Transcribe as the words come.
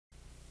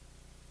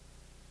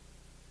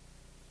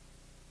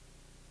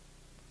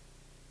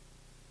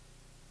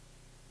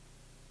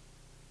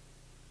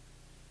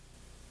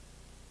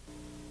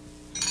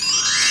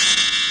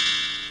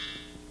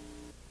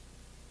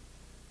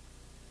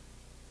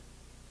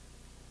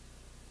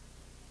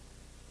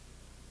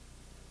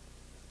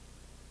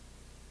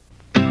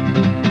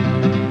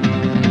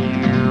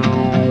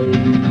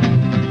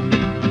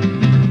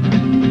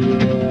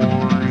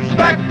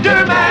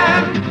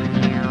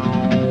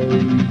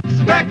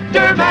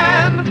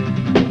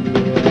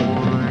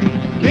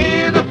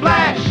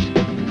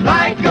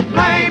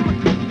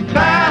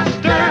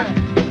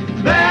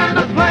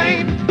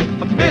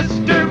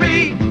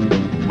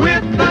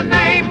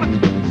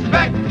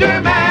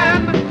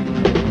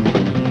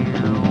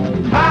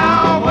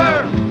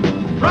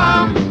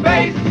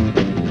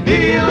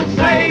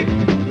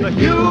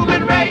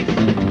human race.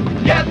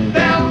 Yet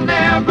they'll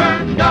never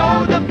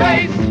know the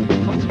face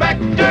of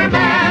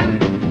Spectreman.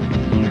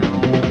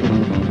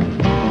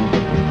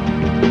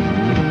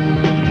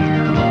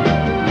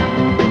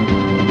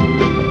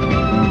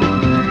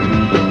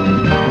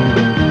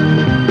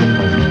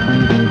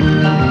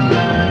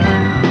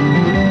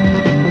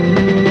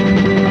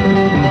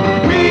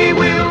 We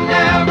will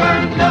never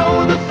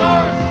know the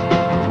source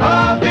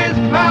of his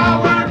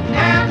power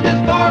and his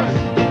force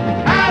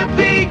as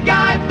he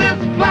guides this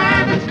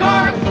planet's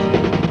course.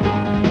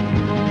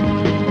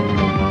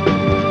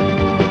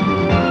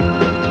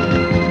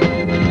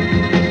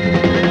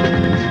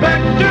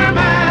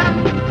 Spectreman.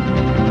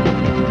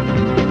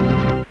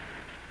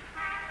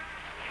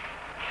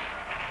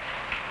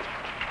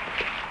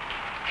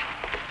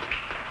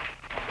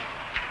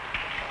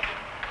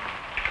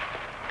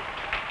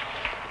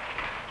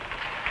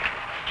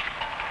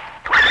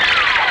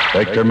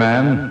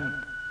 Spectreman,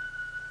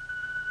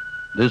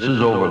 this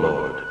is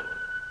Overlord.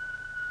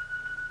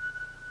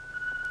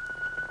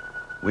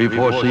 We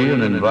foresee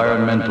an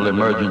environmental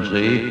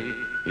emergency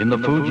in the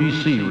Fuji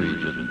Sea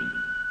region.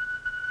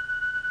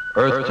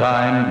 Earth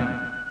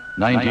time,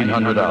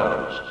 1900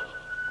 hours.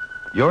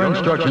 Your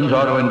instructions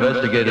are to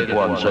investigate at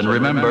once, and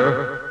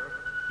remember,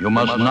 you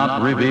must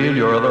not reveal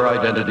your other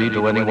identity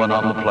to anyone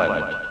on the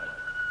planet.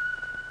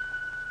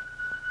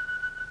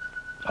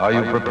 Are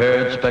you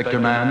prepared,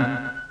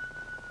 Spectreman?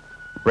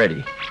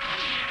 Ready.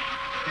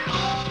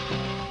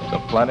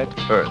 The planet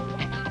Earth.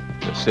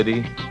 The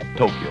city,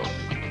 Tokyo.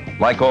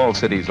 Like all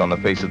cities on the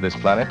face of this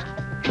planet,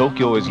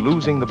 Tokyo is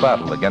losing the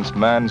battle against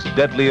man's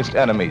deadliest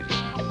enemies,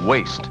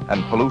 waste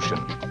and pollution.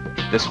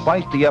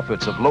 Despite the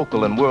efforts of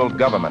local and world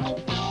government,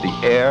 the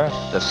air,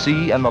 the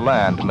sea, and the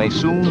land may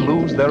soon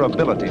lose their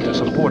ability to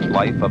support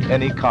life of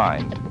any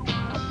kind.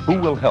 Who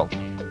will help?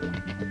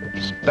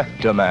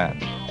 Spectreman.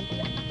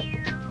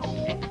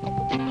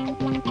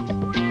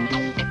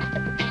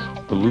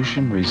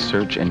 Pollution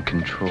Research and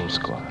Control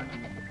Squad.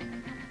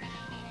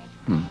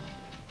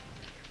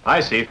 Hi,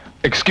 Steve.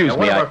 Excuse me,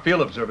 One of our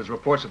field observers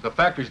reports that the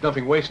factory's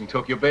dumping waste in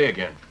Tokyo Bay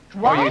again.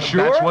 What? Are you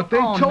sure? That's what they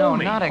told no,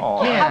 me. not again.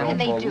 Oh, How can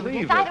they do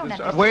this? I don't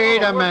understand.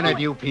 Wait a minute,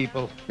 you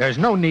people. There's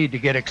no need to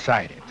get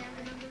excited.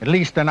 At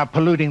least they're not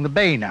polluting the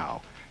bay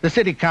now. The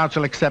city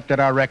council accepted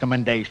our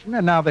recommendation,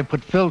 and now they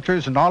put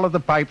filters in all of the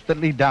pipes that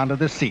lead down to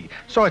the sea.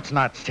 So it's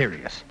not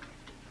serious.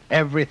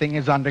 Everything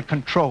is under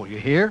control, you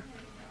hear?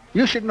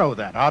 You should know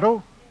that,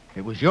 Otto.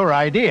 It was your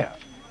idea.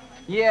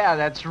 Yeah,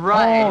 that's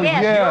right. Oh,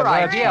 Yes, yeah, you're right.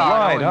 that's idea,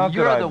 right. Otto, How and could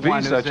you're I the be one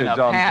who's such in a a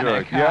dumb panic.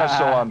 jerk? Yeah,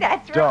 so I'm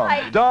That's dumb.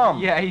 right. Dumb.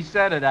 Yeah, he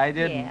said it, I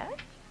didn't. Yes.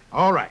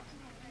 All right.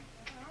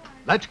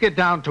 Let's get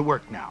down to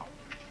work now.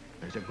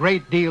 There's a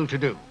great deal to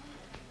do.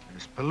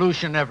 There's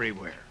pollution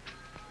everywhere.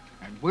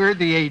 And we're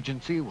the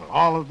agency with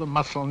all of the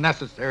muscle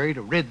necessary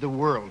to rid the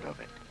world of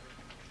it.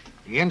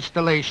 The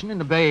installation in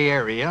the Bay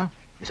Area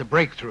is a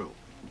breakthrough,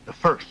 the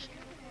first.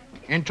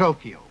 In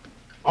Tokyo,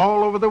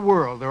 all over the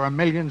world, there are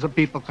millions of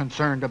people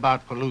concerned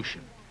about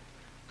pollution.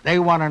 They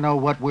want to know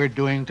what we're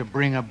doing to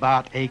bring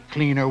about a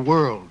cleaner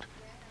world,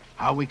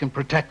 how we can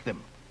protect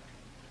them.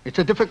 It's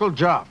a difficult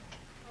job.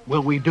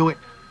 Will we do it?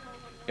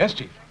 Yes,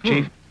 Chief.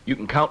 Chief, you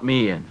can count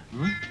me in.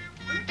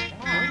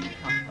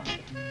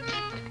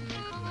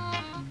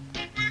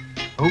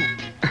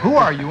 Who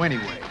are you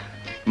anyway?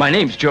 My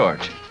name's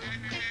George.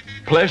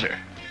 Pleasure.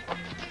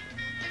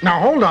 Now,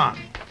 hold on.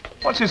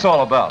 What's this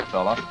all about,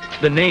 fella?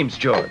 The name's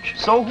George.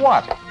 So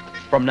what?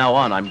 From now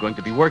on, I'm going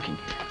to be working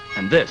here.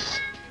 And this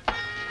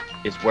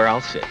is where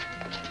I'll sit.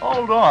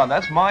 Hold on,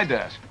 that's my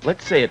desk.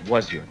 Let's say it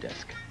was your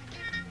desk.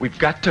 We've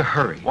got to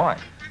hurry. Why?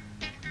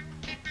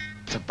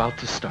 It's about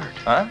to start.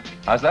 Huh?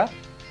 How's that?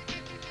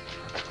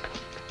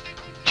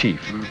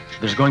 Chief,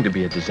 there's going to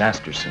be a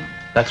disaster soon.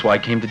 That's why I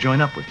came to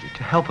join up with you,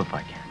 to help if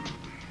I can.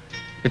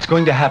 It's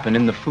going to happen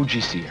in the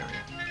Fuji Sea area.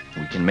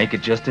 We can make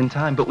it just in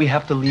time, but we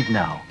have to leave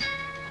now.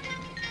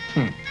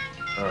 Oh,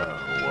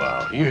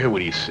 wow. You hear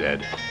what he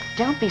said?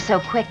 Don't be so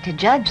quick to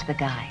judge the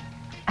guy.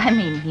 I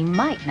mean, he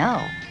might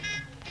know.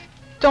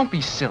 Don't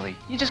be silly.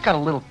 You just got a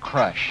little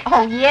crush.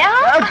 Oh,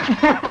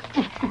 yeah?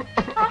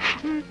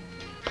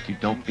 You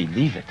don't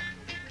believe it?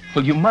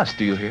 Well, you must,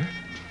 do you hear?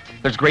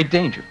 There's great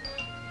danger.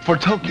 For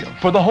Tokyo,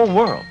 for the whole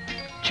world.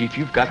 Chief,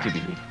 you've got to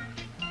believe it.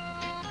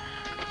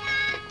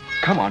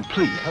 Come on,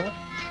 please.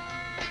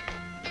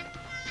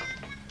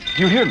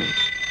 Do you hear me?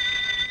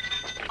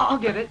 I'll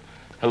get it.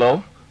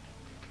 Hello?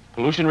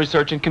 Pollution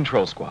Research and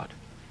Control Squad.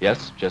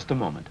 Yes, just a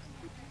moment.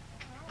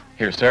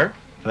 Here, sir.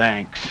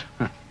 Thanks.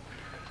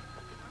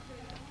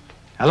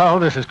 Hello,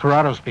 this is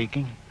Corrado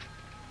speaking.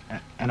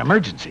 An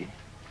emergency.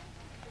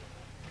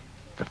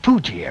 The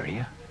Fuji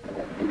area.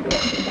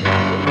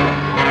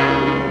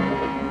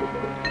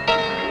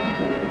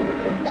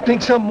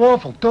 Stinks something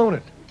awful, don't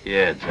it?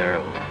 Yeah,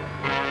 terrible.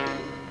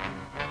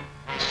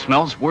 It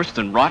smells worse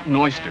than rotten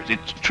oysters.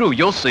 It's true,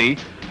 you'll see.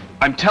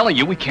 I'm telling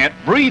you, we can't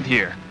breathe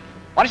here.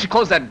 Why don't you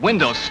close that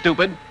window,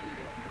 stupid?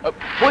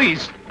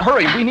 Please,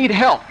 hurry, we need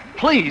help.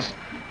 Please.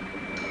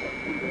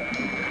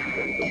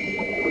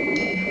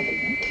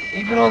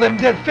 Even Even all them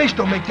dead fish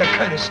don't make that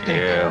kind of stink.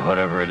 Yeah,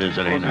 whatever it is,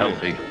 it ain't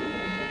healthy.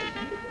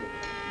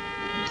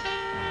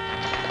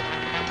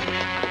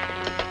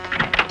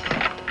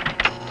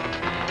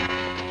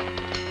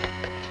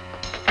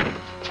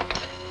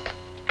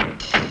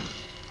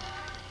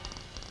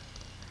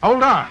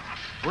 Hold on.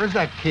 Where's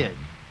that kid?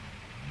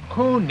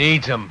 Who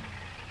needs him?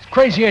 He's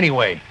crazy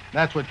anyway.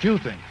 That's what you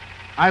think.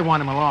 I want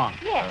him along.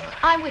 Yes,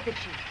 I'm with the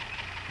chief.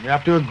 You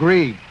have to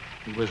agree.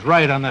 He was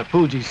right on that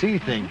Fuji C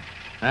thing.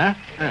 Huh?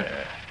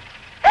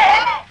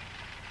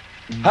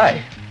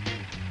 Hi.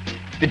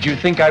 Did you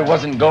think I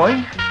wasn't going?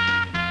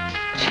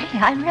 Gee,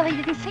 I really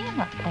didn't see him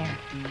up there.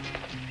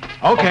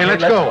 Okay,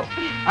 let's go.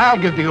 I'll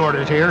give the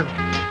orders here.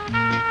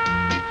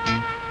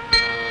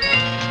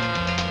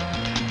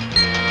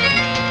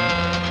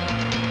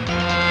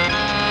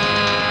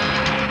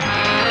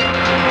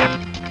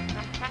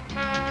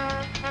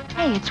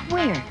 Hey, it's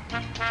weird.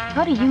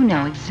 How do you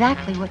know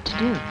exactly what to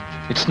do?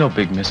 It's no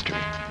big mystery.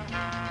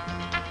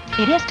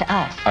 It is to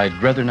us. I'd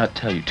rather not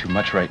tell you too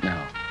much right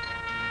now.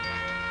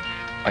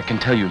 I can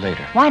tell you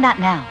later. Why not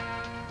now?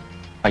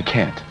 I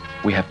can't.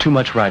 We have too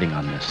much riding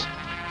on this.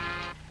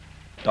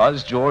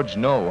 Does George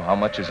know how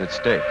much is at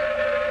stake?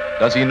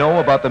 Does he know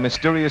about the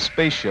mysterious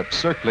spaceship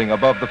circling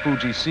above the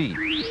Fuji Sea?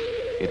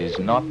 It is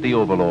not the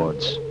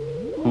overlords.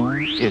 Who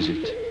is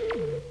it?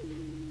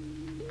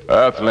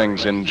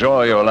 Earthlings,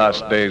 enjoy your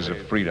last days of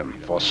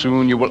freedom, for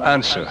soon you will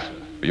answer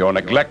for your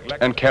neglect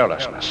and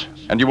carelessness.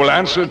 And you will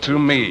answer to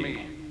me,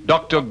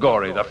 Dr.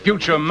 Gory, the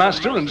future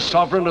master and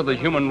sovereign of the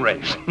human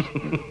race.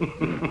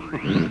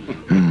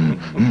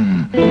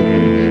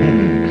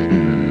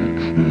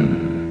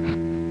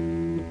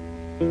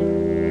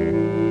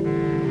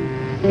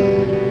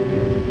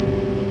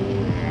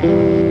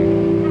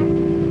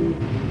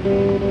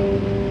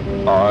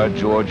 Are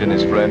George and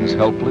his friends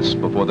helpless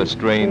before the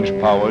strange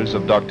powers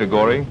of Dr.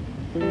 Gory?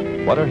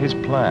 What are his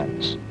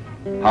plans?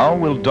 How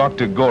will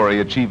Dr. Gory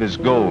achieve his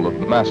goal of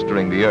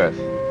mastering the Earth?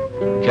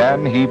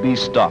 Can he be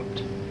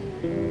stopped?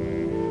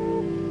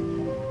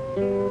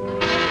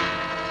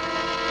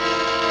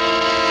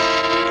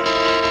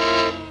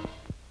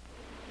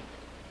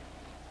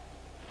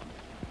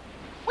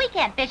 We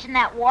can't fish in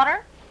that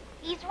water.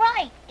 He's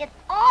right. It's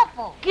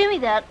awful. Give me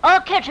that.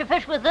 I'll catch a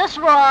fish with this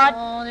rod.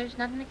 Oh, there's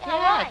nothing to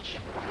catch.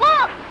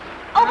 Look!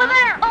 Over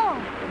there! Oh!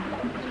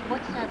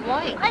 What's that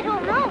light? I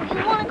don't know.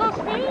 You want to go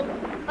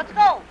see? Let's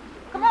go.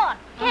 Come on.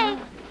 Okay.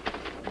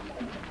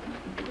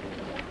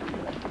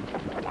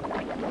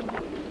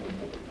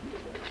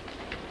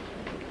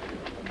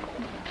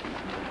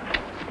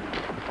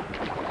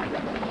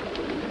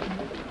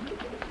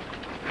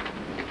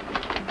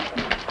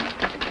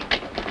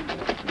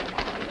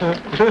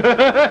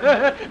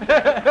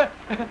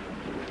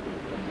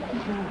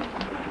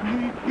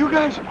 You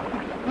guys,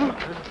 look.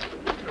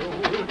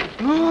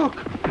 Look.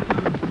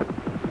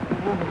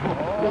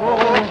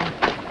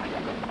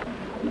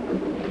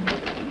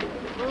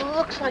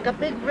 Looks like a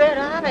big red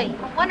eye.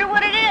 I wonder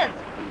what it is.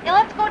 Now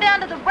let's go down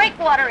to the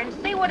breakwater and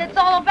see what it's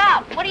all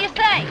about. What do you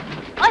say?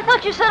 I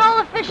thought you said all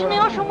the fish in the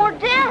ocean were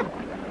dead.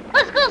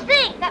 Let's go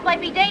see. That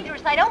might be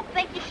dangerous. I don't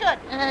think you should.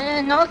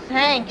 No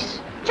thanks.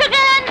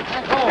 Chicken!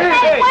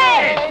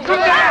 Hey, who's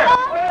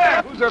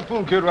that? Who's that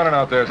fool kid running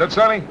out there? Is that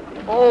Sonny?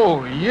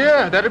 Oh,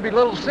 yeah, that'd be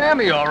little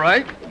Sammy, all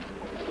right.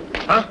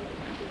 Huh?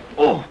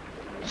 Oh,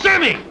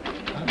 Sammy!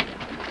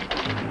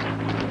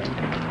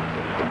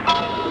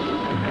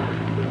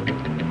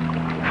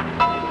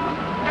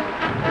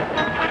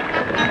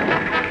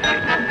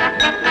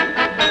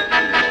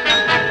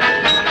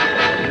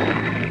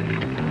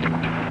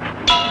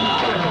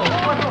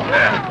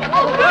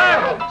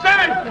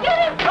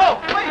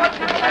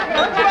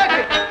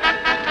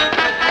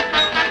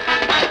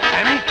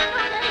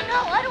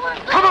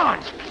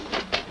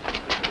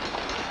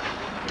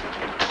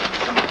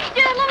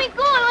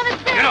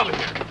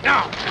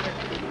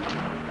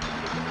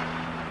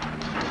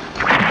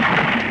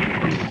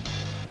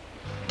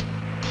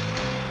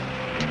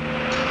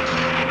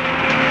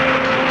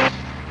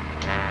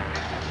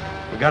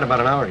 Got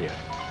about an hour yet.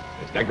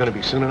 Is that going to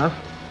be soon enough?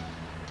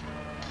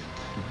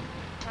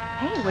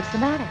 Hey, what's the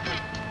matter?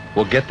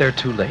 We'll get there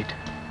too late.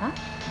 Huh?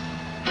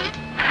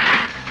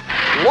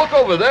 Look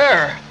over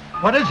there.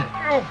 What is it?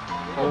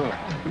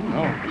 Who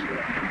knows?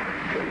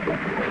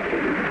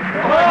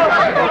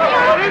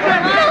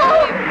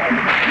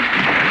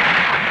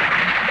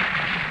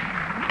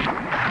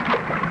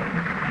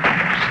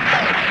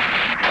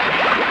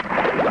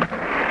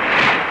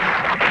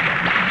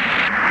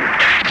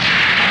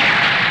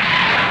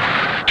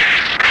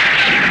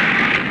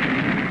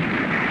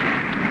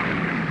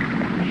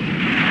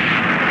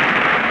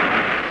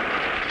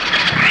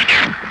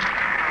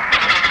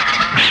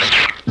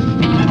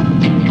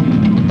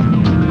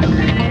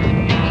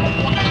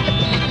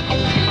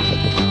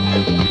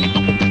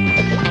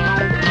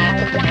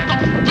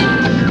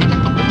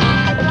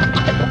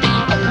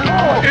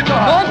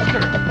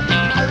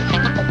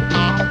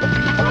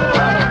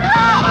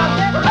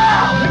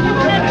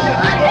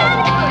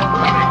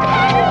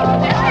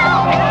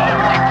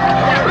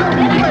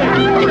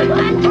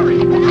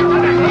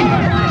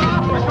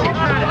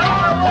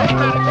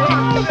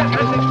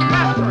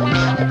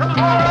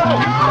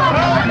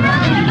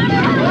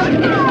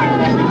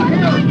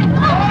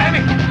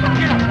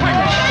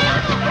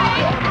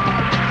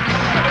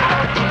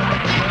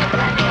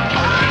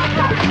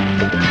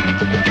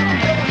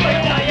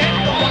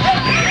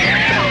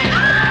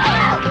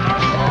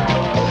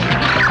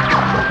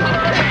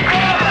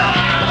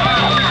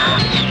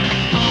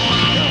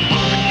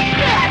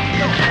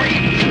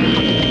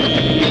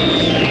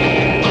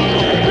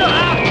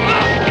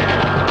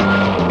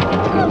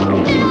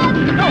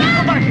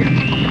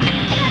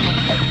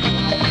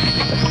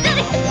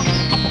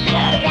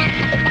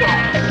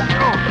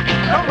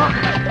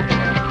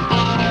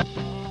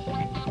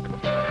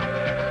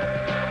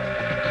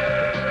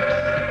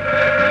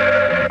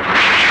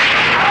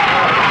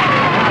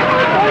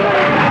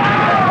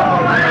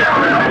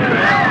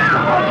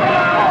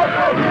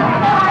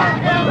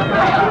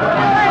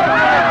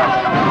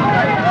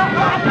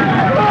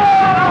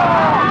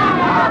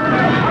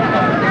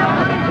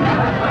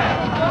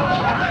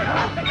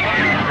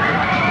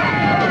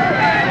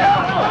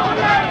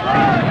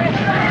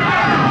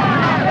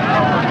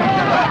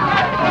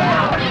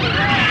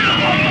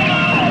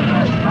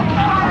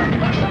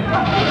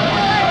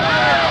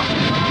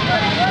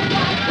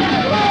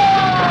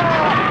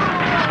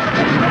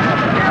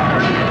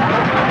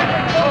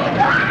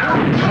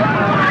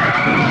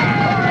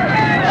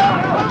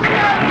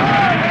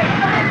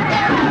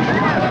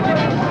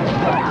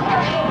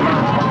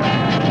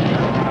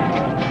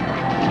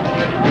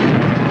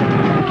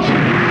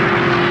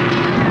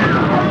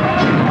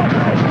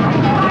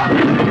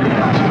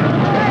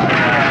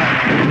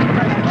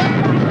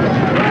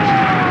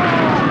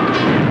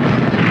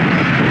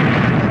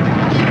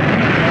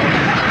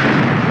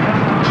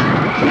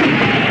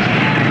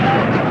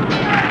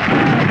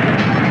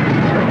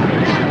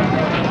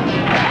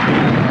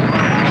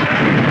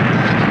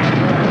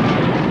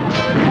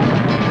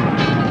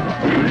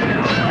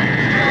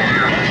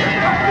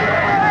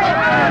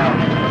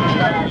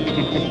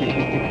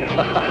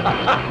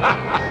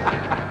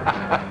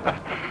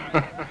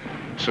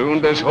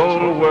 Soon this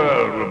whole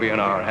world will be in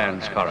our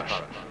hands, Chorus.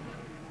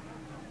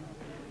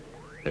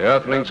 The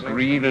Earthlings'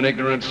 greed and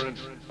ignorance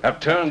have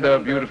turned their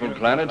beautiful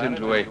planet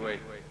into a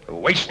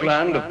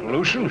wasteland of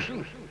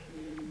pollution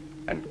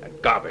and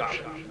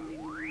garbage.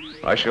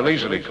 I shall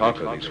easily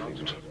conquer these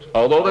fools.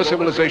 Although their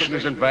civilization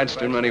is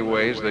advanced in many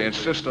ways, they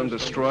insist on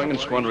destroying and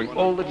squandering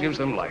all that gives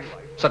them life.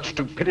 Such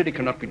stupidity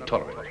cannot be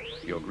tolerated.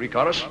 You agree,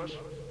 Chorus?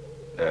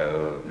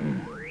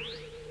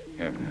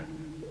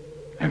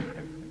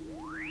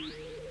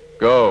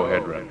 Go,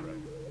 Hedron.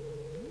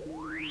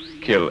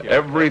 Kill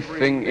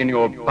everything in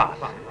your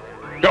path.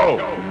 Go!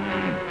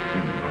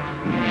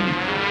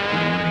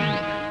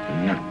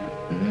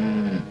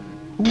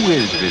 Who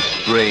is this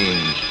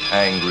strange,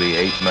 angry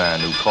ape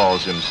man who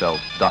calls himself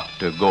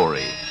Dr.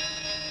 Gory?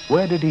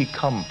 Where did he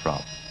come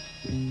from?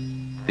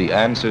 The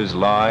answers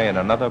lie in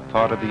another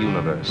part of the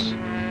universe,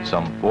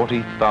 some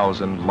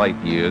 40,000 light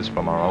years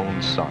from our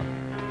own sun,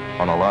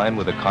 on a line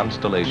with a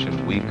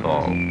constellation we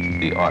call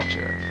the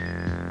Archer.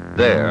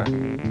 There,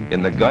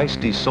 in the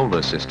Geisty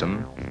solar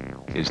system,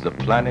 is the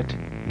planet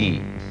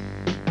E,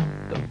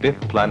 the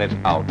fifth planet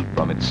out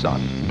from its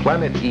sun.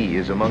 Planet E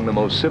is among the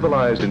most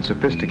civilized and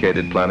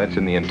sophisticated planets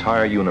in the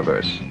entire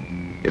universe.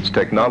 Its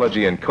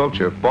technology and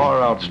culture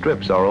far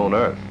outstrips our own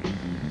Earth.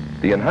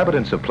 The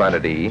inhabitants of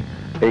Planet E,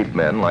 ape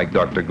men like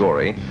Dr.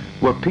 Gory,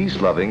 were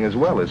peace-loving as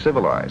well as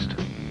civilized.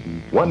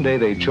 One day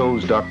they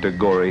chose Dr.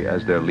 Gory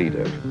as their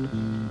leader.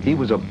 He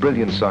was a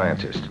brilliant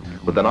scientist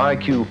with an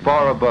IQ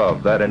far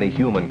above that any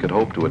human could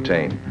hope to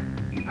attain.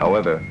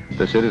 However,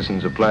 the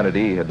citizens of Planet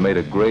E had made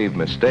a grave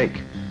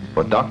mistake,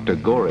 for Dr.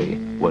 Gory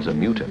was a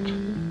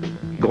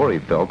mutant. Gory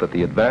felt that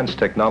the advanced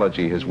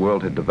technology his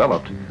world had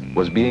developed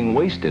was being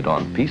wasted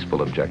on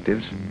peaceful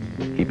objectives.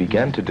 He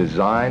began to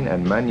design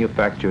and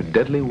manufacture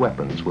deadly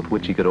weapons with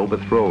which he could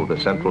overthrow the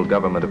central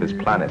government of his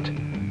planet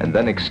and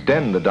then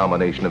extend the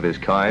domination of his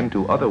kind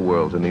to other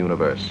worlds in the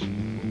universe.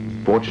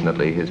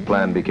 Fortunately, his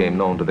plan became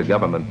known to the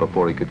government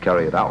before he could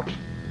carry it out.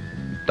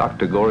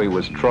 Dr. Gory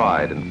was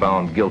tried and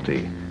found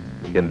guilty.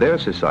 In their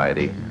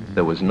society,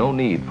 there was no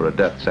need for a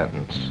death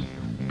sentence.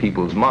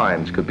 People's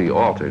minds could be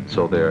altered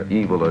so their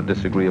evil or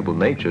disagreeable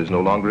natures no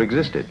longer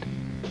existed.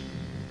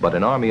 But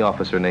an army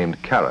officer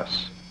named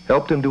Karras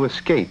helped him to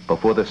escape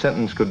before the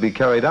sentence could be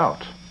carried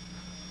out.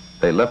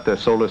 They left their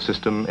solar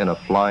system in a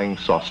flying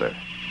saucer.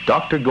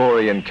 Dr.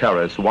 Gory and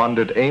Karras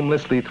wandered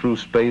aimlessly through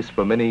space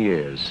for many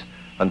years,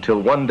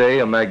 until one day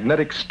a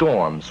magnetic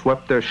storm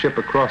swept their ship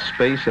across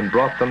space and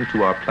brought them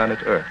to our planet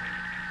Earth.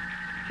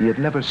 He had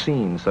never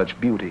seen such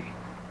beauty.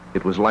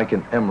 It was like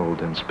an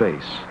emerald in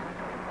space.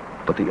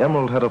 But the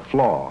emerald had a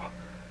flaw,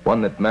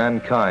 one that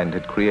mankind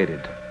had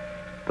created.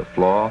 The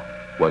flaw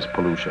was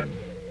pollution.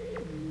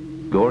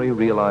 Gory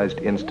realized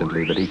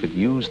instantly that he could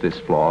use this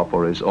flaw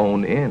for his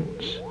own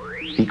ends.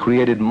 He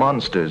created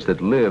monsters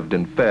that lived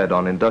and fed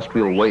on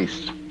industrial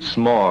wastes,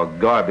 smog,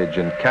 garbage,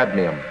 and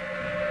cadmium.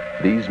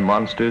 These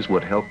monsters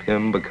would help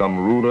him become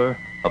ruler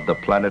of the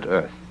planet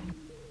Earth.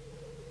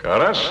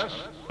 Chorus,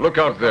 look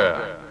out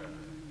there.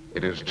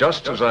 It is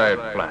just as I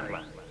had planned.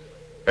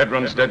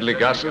 Hedron's deadly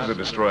gases are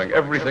destroying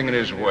everything in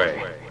his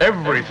way.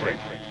 Everything.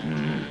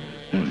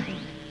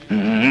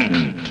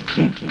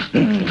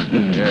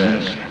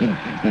 Yes.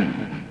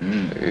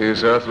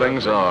 These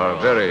Earthlings are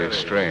very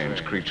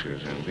strange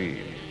creatures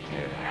indeed.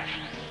 Yes.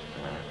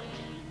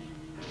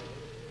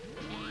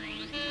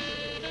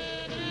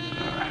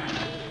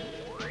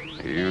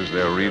 They use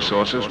their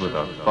resources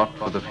without thought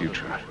for the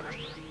future.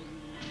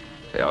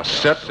 They are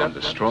set on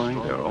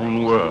destroying their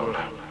own world.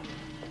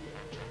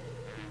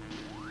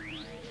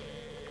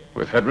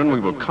 With Hedron, we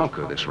will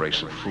conquer this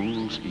race of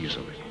fools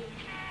easily.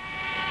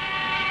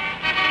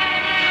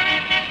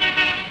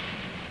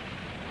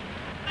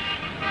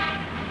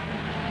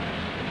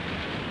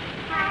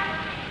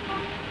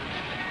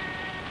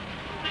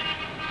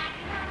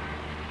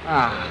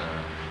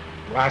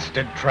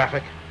 Blasted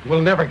traffic.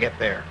 We'll never get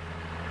there.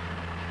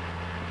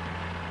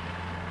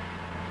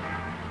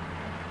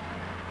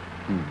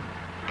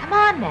 Come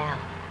on now.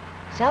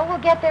 So we'll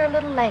get there a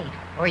little late.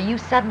 Or are you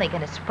suddenly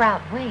going to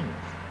sprout wings?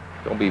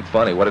 Don't be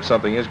funny. What if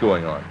something is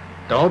going on?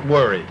 Don't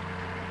worry.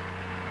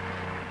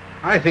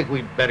 I think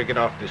we'd better get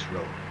off this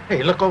road.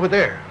 Hey, look over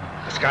there.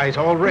 The sky's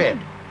all red.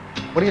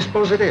 What do you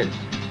suppose it is?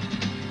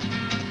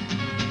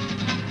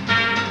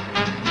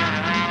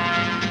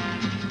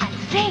 I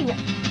say,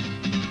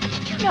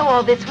 did you know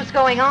all this was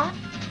going on?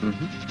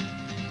 Mm-hmm.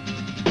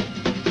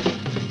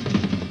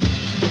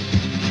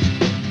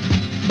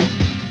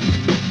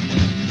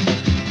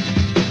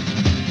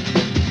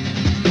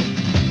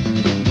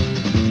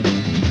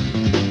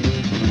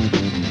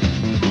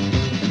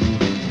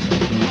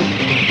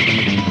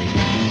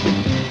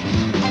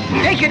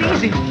 Take it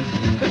easy.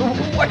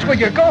 Watch where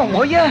you're going,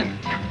 will ya?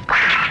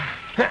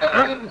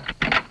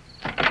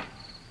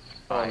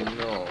 I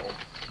know.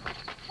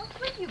 What's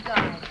with you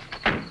guys?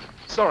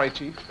 Sorry,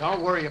 Chief.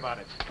 Don't worry about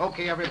it.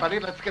 Okay, everybody,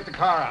 let's get the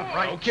car out.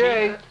 Right,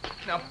 Okay.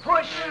 Now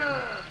push.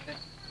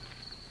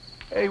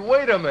 Hey,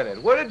 wait a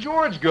minute. Where did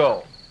George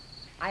go?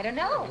 I don't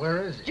know.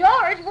 Where is he?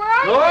 George, where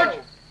are you?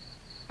 George?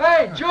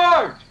 Hey,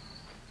 George!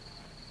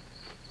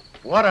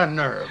 What a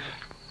nerve.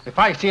 If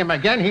I see him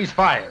again, he's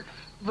fired.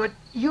 But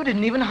you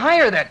didn't even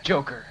hire that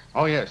joker.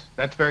 Oh, yes,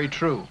 that's very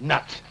true.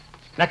 Nuts.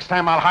 Next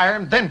time I'll hire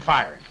him, then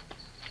fire him.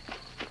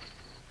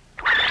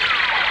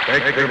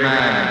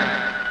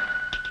 Spectreman.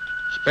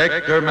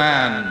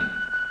 Spectreman.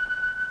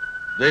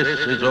 This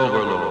is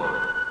Overlord.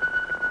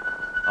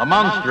 A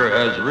monster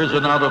has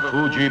risen out of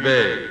Fuji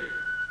Bay.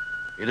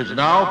 It is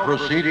now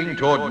proceeding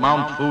toward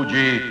Mount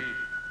Fuji,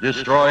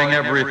 destroying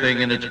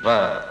everything in its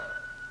path.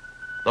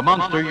 The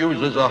monster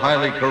uses a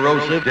highly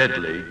corrosive,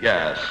 deadly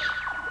gas.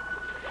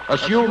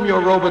 Assume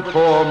your robot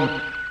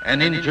form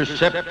and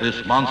intercept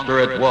this monster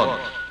at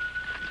once.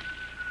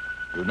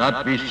 Do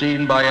not be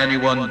seen by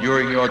anyone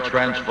during your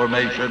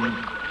transformation,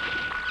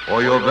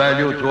 or your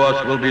value to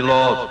us will be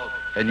lost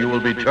and you will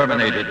be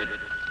terminated.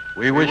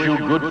 We wish you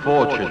good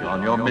fortune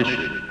on your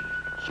mission,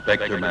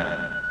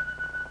 Spectreman.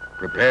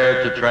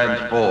 Prepare to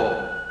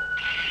transform.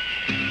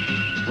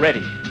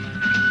 Ready.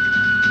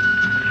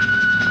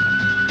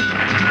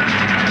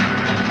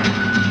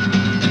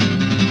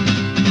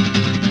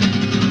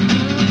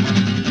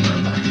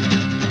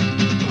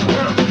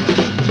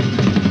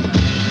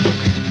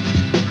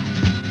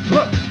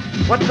 Look,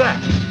 what's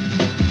that?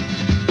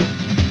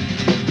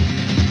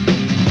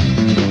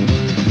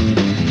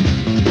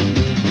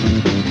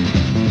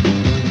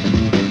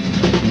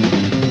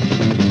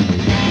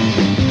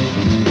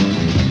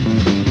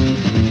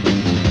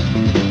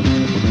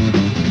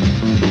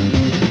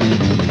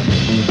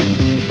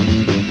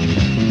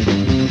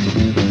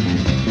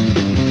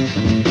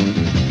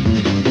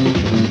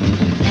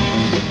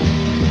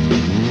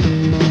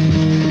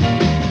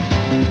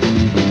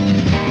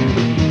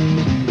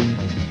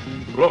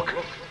 Look,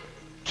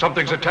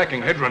 something's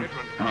attacking Hedron.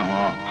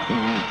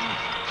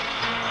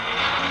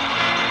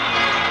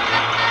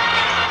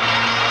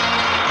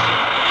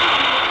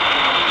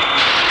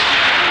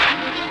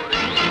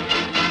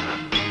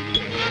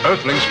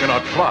 Earthlings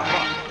cannot fly.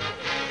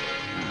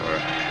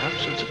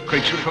 Perhaps it's a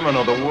creature from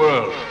another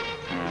world.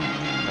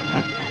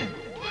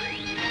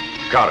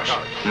 Karis,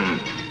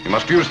 you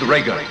must use the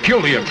ray gun.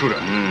 Kill the intruder.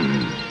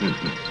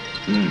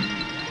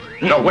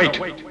 No,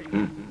 wait.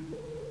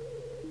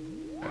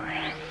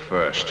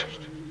 First,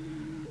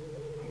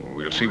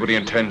 we'll see what he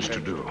intends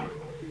to do.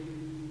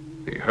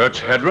 If he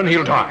hurts Hedron,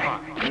 he'll die.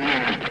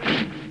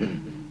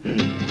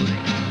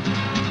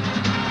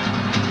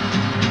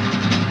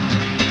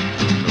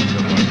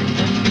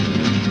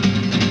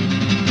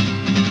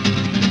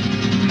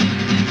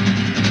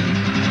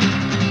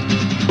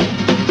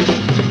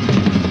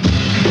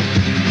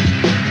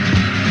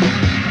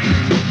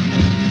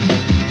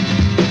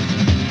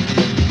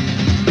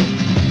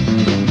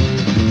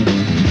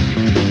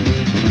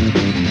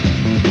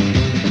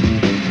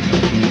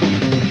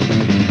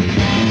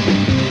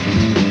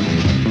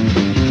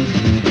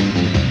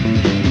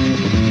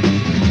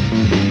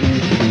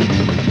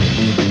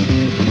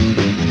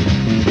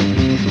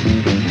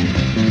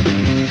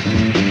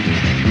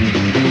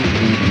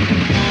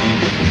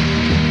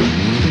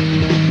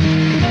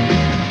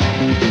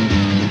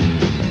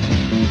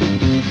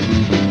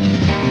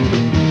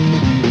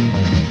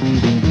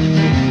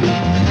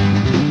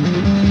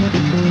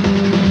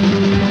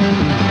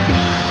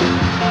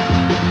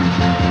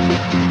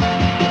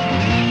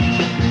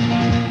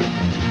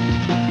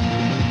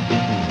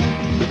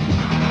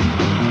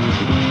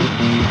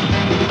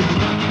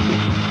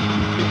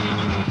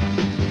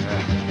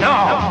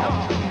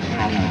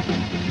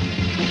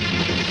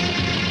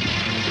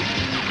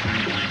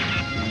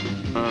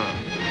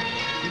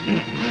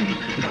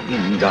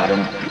 Got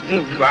him.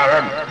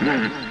 Got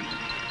him.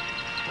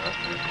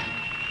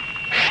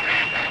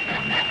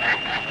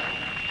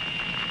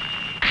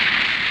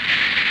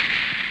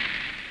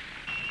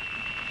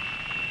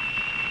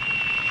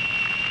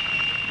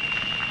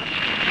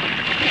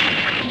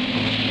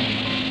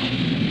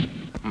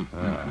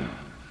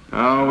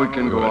 Now we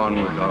can go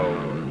on with our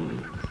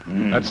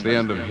work. That's the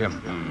end of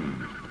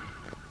him.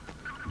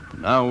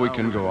 Now we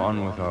can go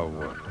on with our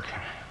work.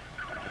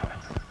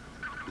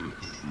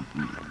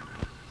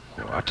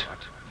 What?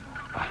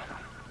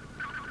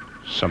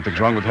 Something's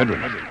wrong with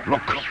Hedron.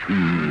 Look.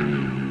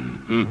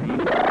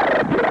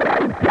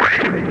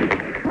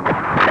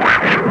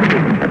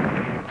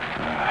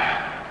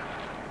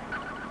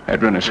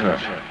 Hedron is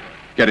hurt.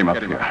 Get him up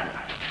here.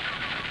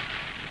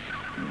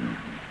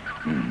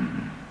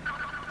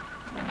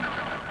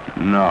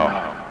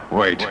 No,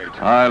 wait.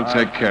 I'll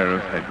take care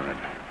of Hedron.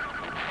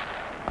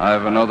 I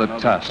have another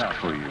task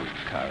for you,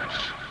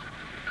 Karis.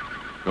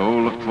 Go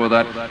look for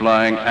that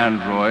flying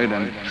android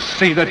and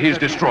see that he's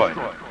destroyed.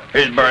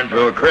 He's burned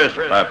to a crisp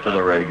after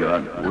the ray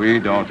gun. We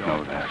don't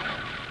know that.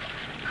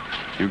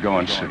 You go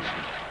and see.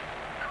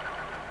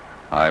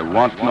 I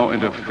want no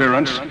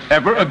interference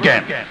ever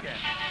again.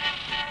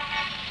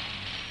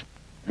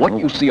 What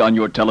you see on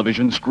your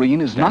television screen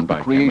is not the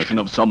creation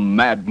of some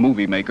mad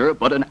movie maker,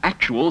 but an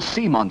actual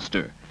sea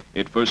monster.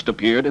 It first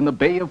appeared in the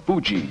Bay of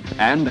Fuji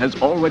and has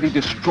already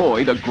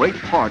destroyed a great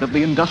part of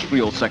the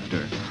industrial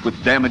sector,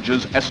 with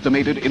damages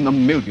estimated in the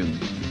millions.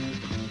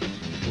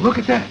 Look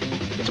at that.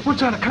 It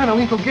spurts out a kind of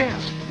lethal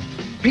gas.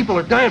 People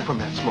are dying from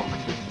that smoke.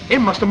 It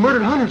must have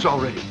murdered hundreds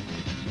already.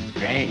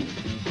 Hey,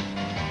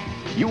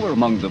 you were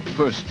among the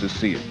first to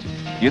see it.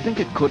 Do you think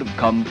it could have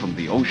come from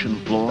the ocean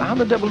floor? How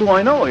the devil do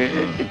I know?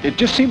 It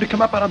just seemed to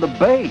come up out of the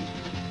bay.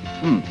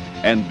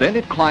 And then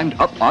it climbed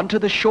up onto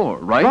the shore,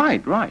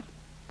 right? Right.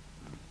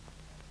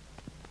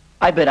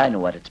 I bet I know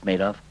what it's made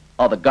of.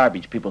 All the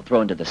garbage people throw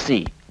into the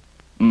sea.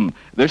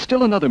 There's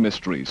still another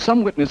mystery.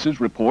 Some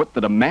witnesses report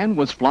that a man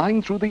was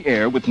flying through the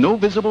air with no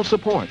visible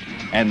support,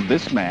 and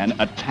this man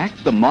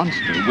attacked the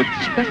monster with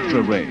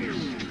spectra rays.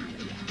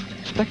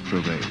 Spectra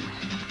rays.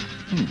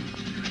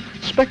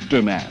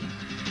 Spectreman.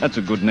 That's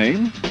a good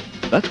name.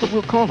 That's what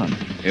we'll call him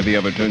if he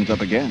ever turns up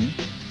again.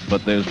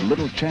 But there's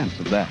little chance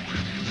of that.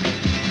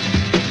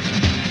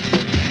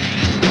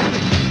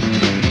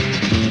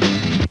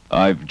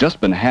 I've just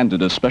been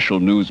handed a special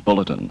news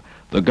bulletin.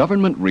 The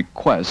government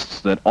requests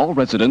that all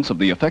residents of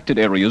the affected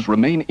areas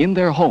remain in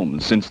their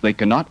homes since they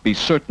cannot be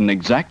certain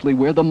exactly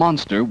where the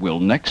monster will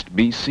next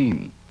be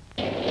seen.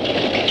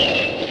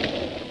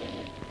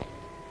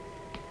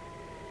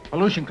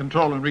 Pollution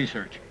control and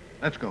research.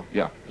 Let's go.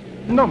 Yeah.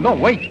 No,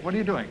 wait. What are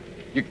you doing?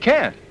 You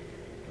can't.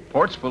 The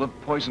port's full of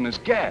poisonous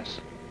gas.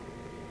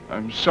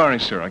 I'm sorry,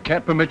 sir. I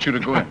can't permit you to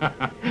go in.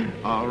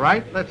 All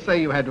right, let's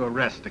say you had to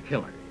arrest a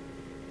killer.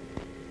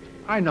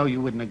 I know you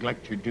would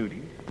neglect your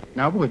duty.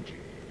 Now, would you?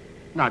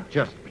 Not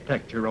just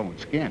protect your own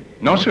skin.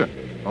 No, sir.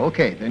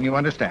 Okay, then you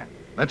understand.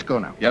 Let's go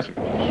now. Yes, sir.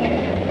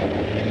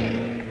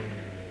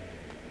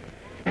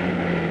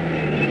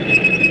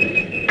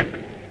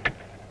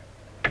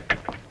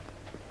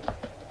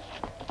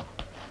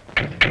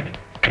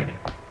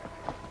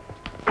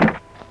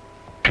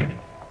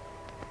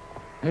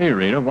 Hey,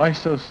 Rita, why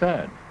so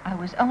sad? I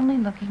was only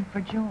looking for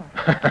George.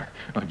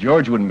 Well,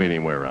 George wouldn't be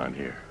anywhere around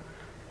here.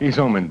 He's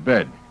home in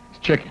bed. He's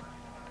chicken.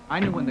 I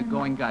knew when the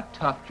going got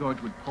tough,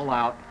 George would pull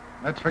out.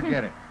 Let's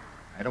forget it.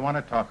 I don't want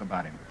to talk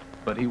about him.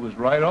 But he was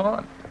right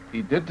on.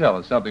 He did tell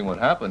us something would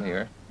happen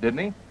here, didn't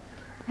he?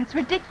 That's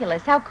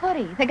ridiculous. How could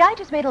he? The guy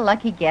just made a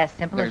lucky guess.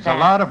 Simple as There's that. a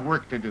lot of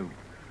work to do.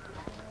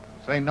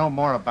 Say no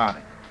more about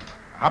it.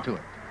 Hop to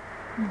it.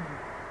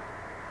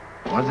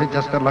 Was it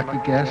just a lucky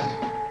guess?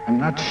 I'm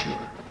not sure.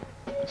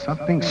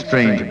 Something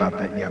strange about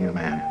that young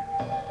man.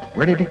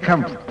 Where did he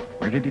come from?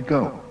 Where did he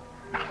go?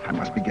 I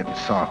must be getting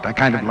soft. I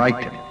kind of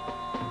liked him.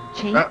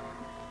 Chief?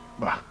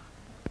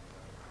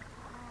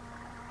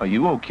 Are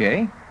you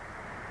okay?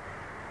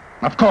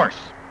 Of course.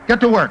 Get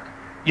to work.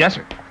 Yes,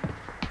 sir.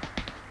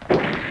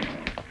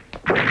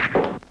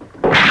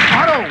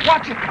 Otto,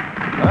 watch it!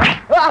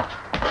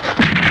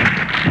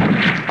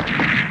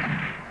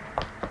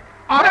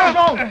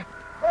 Otto, no!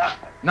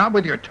 Not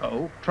with your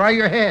toe. Try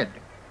your head.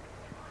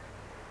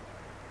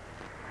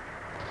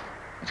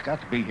 It's got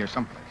to be here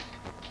someplace.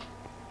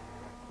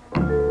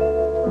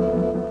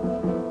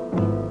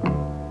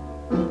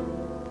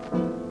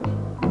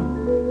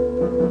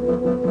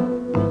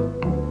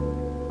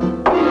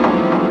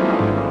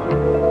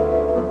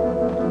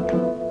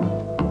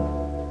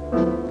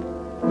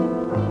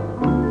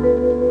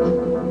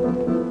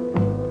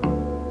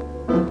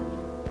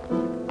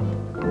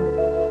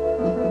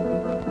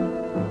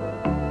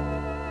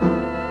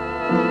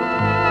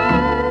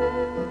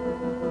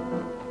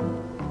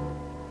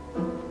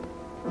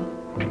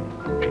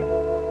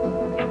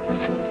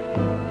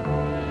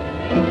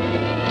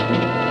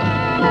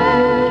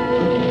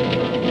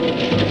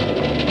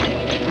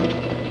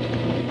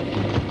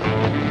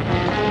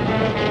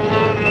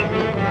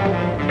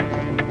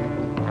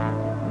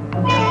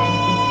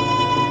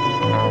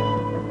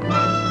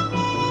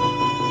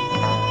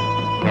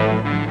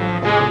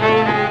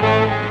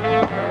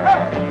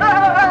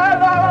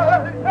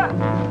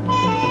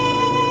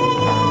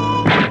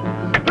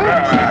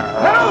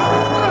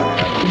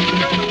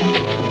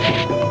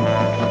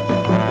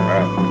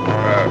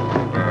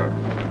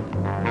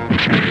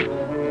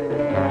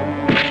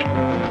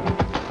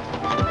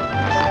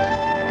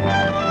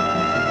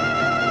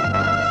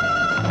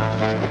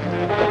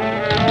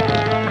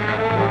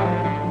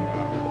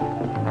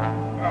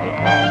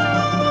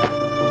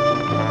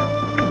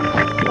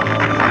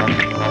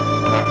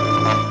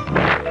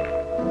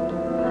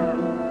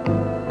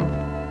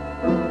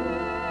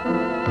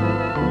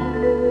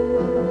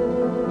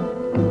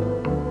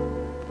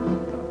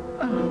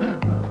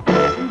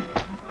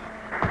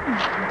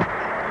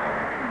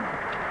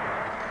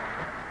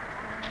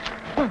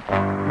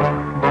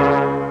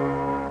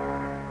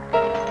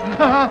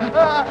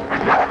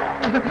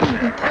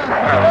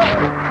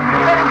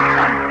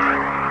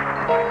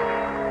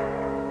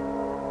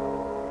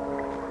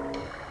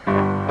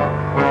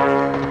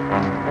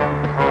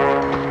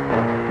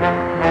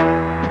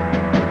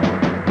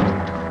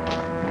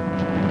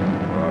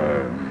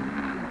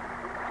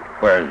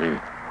 Where is he?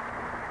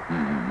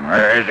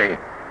 Where is he?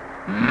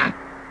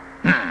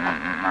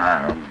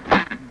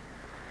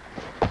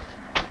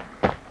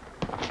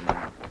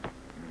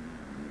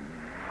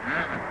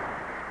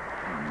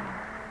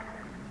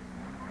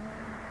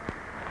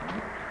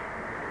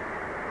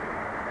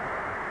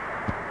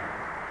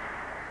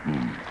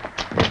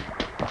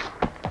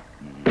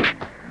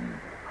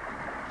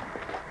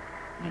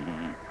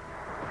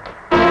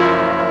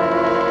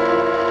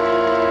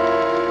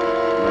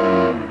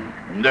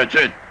 That's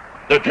it.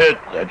 That's it.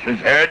 That's his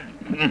head.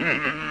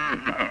 Daddy?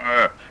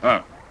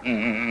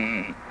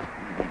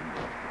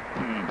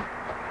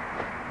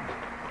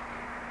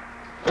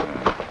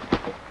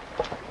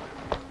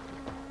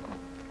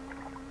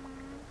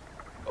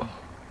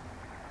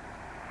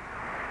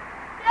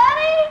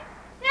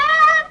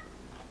 Dad?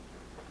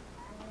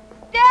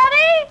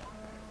 Daddy?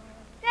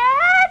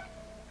 Dad?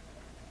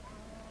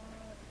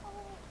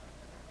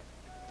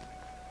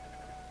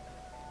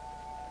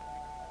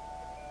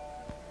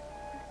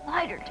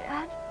 Lighter,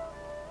 Dad.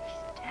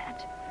 He's dead.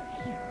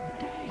 He's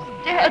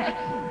dead.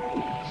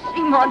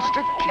 Sea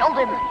monster killed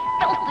him.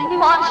 Filthy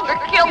monster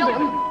killed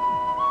him.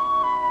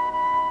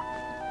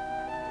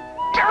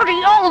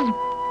 Dirty old...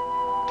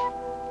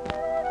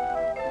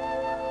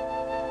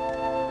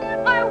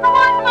 I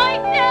want my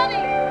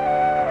daddy!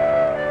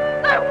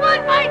 I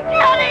want my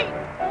daddy!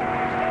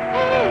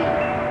 Hey,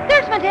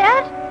 there's my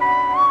dad.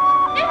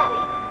 Daddy!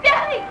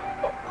 Daddy!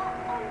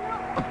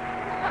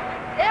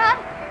 Dad,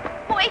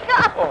 wake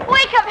up!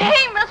 Wake up!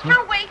 Hey, mister,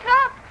 wake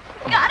up!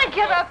 You gotta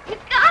get up! You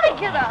gotta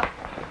get up!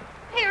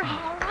 Hey, are you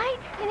all right?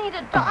 You need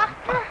a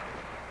doctor?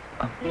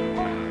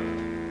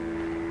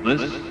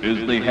 This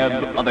is the head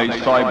of a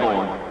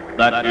cyborg.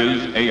 That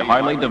is a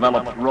highly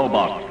developed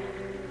robot.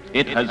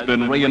 It has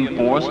been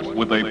reinforced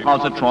with a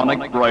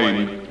positronic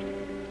brain.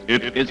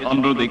 It is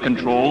under the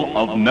control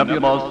of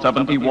Nebula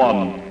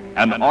 71,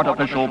 an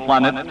artificial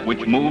planet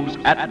which moves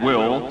at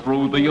will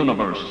through the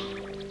universe.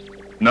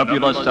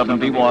 Nebula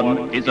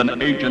 71 is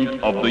an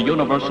agent of the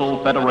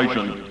Universal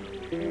Federation.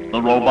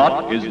 The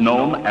robot is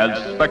known as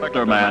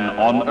Spectreman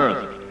on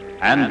Earth,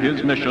 and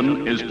his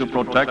mission is to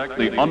protect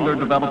the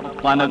underdeveloped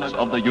planets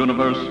of the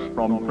universe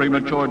from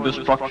premature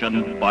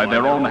destruction by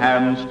their own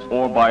hands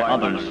or by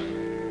others.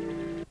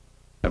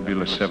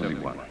 Nebula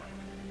 71.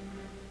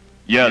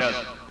 Yes.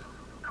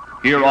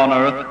 Here on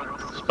Earth,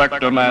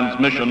 Spectreman's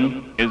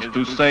mission is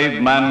to save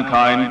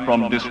mankind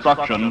from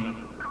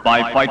destruction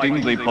by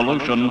fighting the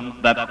pollution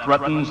that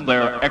threatens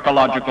their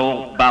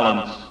ecological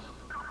balance.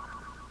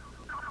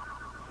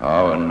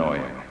 How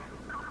annoying.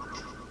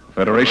 The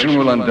Federation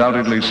will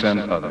undoubtedly send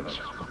others.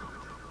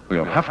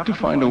 We'll have to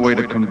find a way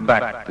to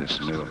combat this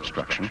new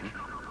obstruction.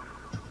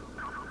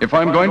 If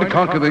I'm going to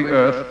conquer the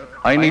Earth,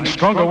 I need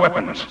stronger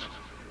weapons.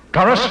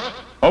 Chorus,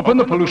 open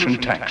the pollution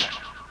tanks.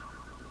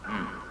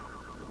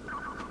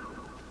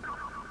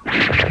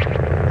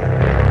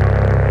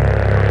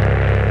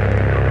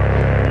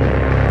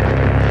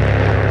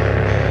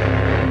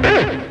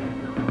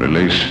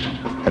 Release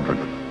Hedron.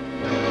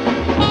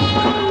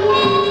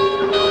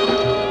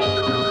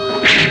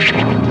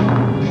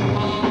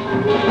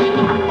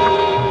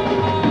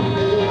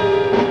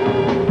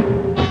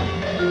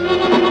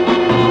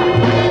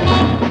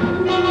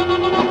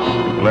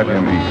 Let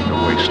him eat the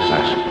waste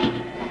acids.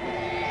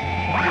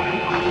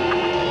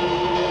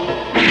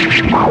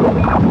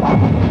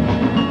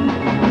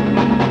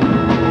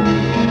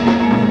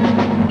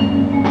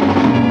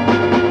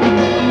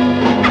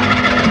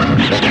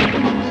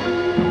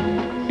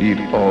 Eat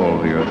all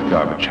the Earth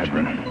garbage,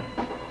 Hedron.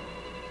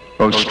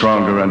 Both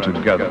stronger and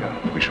together,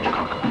 we shall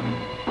conquer.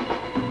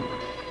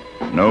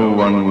 No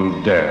one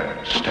will dare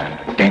stand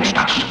against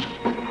us.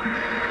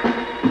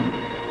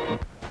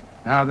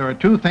 Now, there are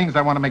two things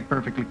I want to make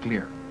perfectly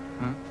clear.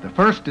 The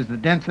first is the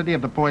density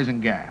of the poison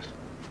gas.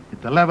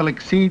 If the level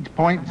exceeds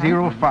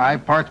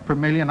 0.05 parts per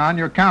million on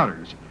your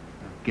counters,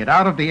 get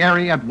out of the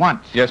area at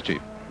once. Yes,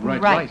 Chief.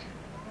 Right.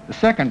 The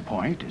second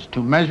point is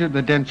to measure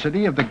the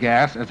density of the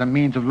gas as a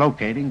means of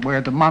locating where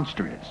the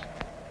monster is.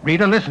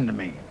 Rita, listen to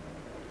me.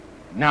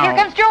 Now... Here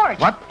comes George.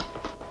 What?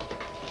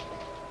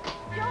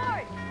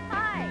 George,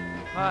 hi.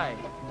 Hi.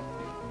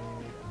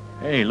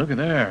 Hey, look at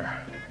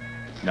there.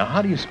 Now,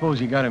 how do you suppose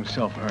he got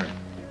himself hurt?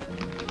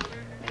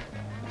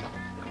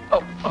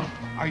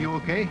 Are you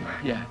okay?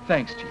 Yeah,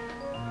 thanks, Chief.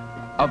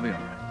 I'll be all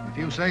right. If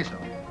you say so.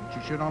 But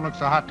you sure don't look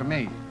so hot to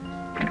me.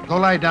 Go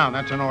lie down.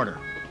 That's an order.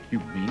 You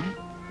mean it?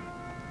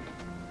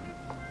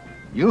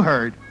 You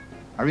heard.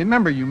 I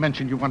remember you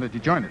mentioned you wanted to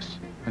join us.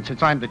 And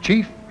since I'm the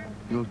chief,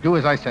 you'll do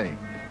as I say.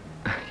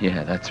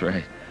 Yeah, that's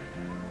right.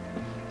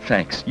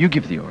 Thanks. You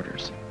give the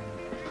orders.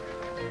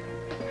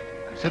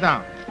 Sit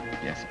down.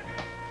 Yes, sir.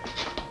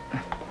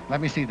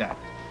 Let me see that.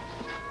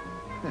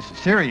 This is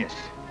serious.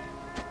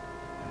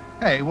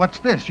 Hey, what's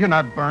this? You're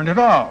not burned at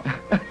all.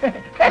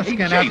 The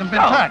skin hasn't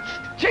been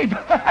touched. Chief,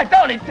 I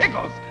don't. It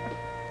tickles.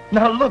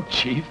 Now look,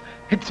 Chief.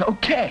 It's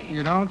okay.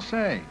 You don't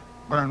say.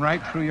 Burn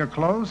right through your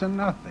clothes and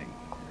nothing.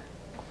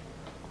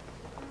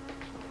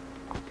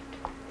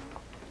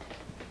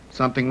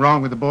 Something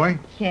wrong with the boy?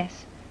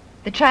 Yes.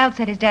 The child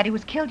said his daddy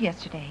was killed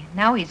yesterday.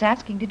 Now he's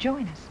asking to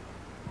join us.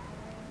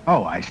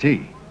 Oh, I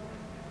see.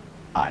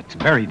 It's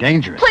very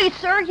dangerous. Please,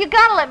 sir, you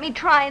gotta let me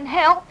try and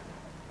help.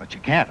 But you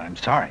can't. I'm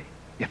sorry.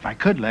 If I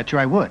could let you,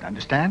 I would.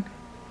 Understand?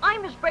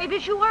 I'm as brave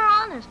as you are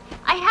honest.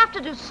 I have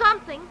to do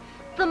something.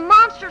 The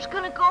monster's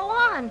gonna go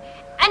on.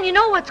 And you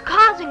know what's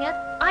causing it?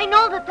 I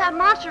know that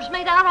monster's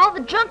made out all the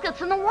junk that's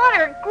in the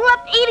water. It grew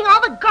up eating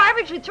all the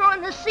garbage we throw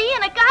in the sea,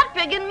 and it got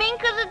big and mean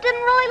because it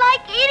didn't really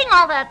like eating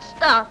all that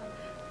stuff.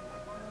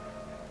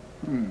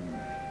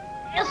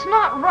 It's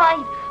not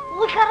right.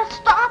 We gotta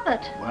stop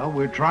it. Well,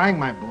 we're trying,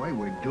 my boy.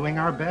 We're doing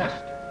our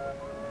best.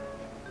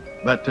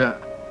 But,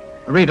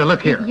 Rita,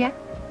 look here. Yeah?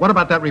 What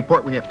about that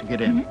report we have to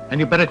get in? And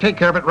you better take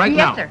care of it right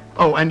now. Yes, sir.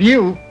 Oh, and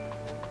you...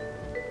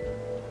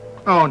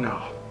 Oh,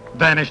 no.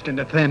 Vanished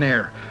into thin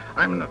air.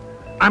 I'm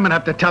gonna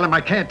have to tell him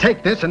I can't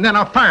take this, and then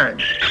I'll fire him.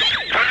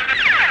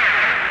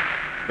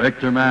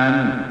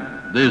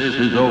 Spectreman, this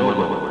is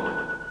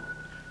Overlord.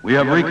 We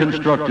have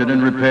reconstructed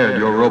and repaired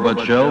your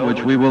robot shell,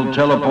 which we will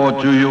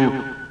teleport to you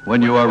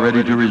when you are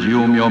ready to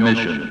resume your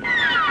mission.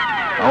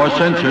 Our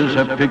sensors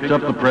have picked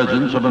up the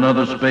presence of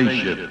another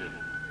spaceship.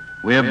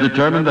 We have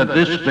determined that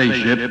this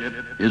spaceship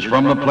is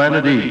from the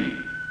planet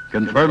E,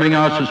 confirming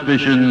our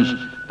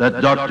suspicions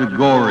that Dr.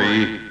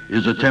 Gory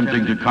is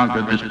attempting to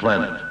conquer this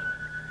planet.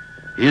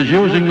 He is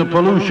using the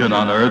pollution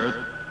on Earth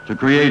to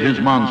create his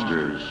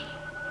monsters.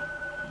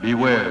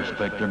 Beware,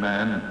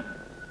 Spectreman.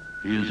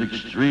 He is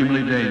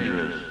extremely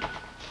dangerous.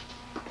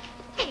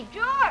 Hey,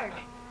 George,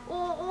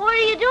 what are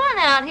you doing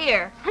out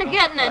here?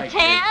 Getting a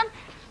tan?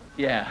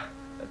 Yeah.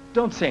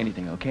 Don't say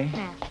anything, okay?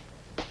 Yeah.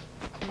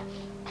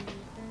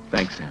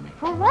 Thanks, Sammy.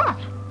 For what?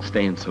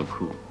 Staying so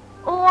cool.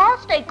 Oh, I'll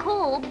stay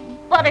cool,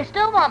 but I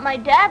still want my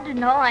dad to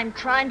know I'm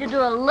trying to do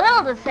a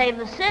little to save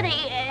the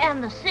city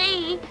and the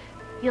sea.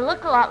 You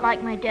look a lot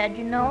like my dad,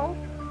 you know?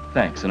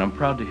 Thanks, and I'm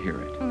proud to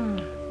hear it.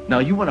 Now,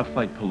 you want to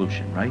fight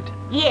pollution, right?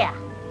 Yeah.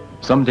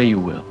 Someday you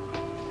will.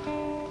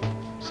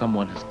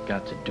 Someone has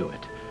got to do it.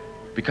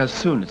 Because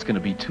soon it's going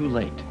to be too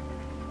late.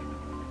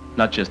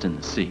 Not just in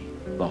the sea,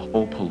 the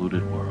whole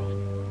polluted world.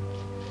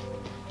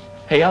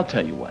 Hey, I'll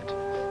tell you what.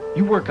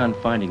 You work on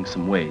finding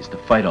some ways to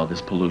fight all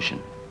this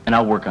pollution, and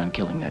I'll work on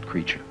killing that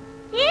creature.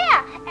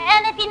 Yeah,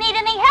 and if you need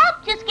any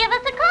help, just give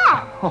us a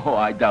call. Oh,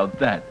 I doubt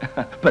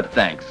that. But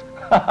thanks.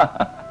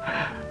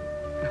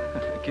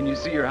 Can you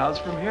see your house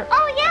from here?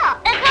 Oh, yeah,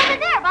 it's over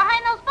there,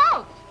 behind those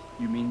boats.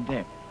 You mean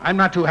there? I'm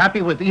not too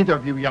happy with either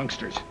of you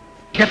youngsters.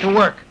 Get to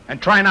work and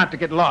try not to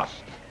get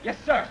lost. Yes,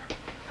 sir.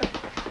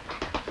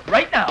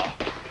 Right now.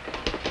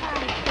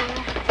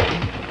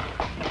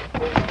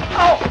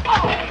 Oh,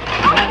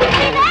 you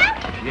see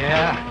that?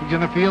 Yeah, you're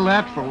gonna feel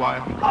that for a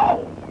while.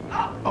 Oh.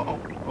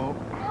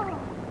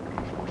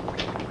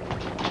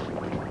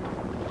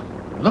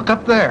 Look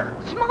up there.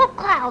 Smoke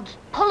clouds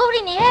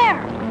polluting the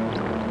air.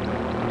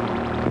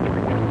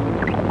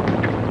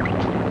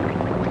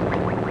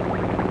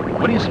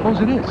 What do you suppose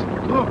it is?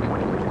 Look.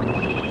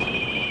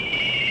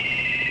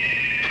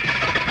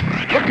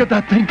 Look at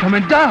that thing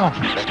coming down.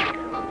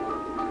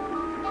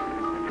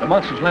 The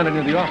monster's landed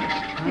near the office.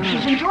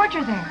 She's in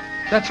Georgia there.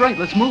 That's right.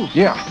 Let's move.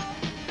 Yeah.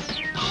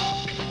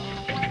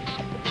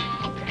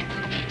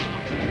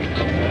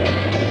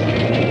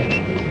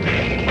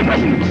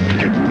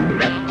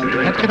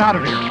 Let's get out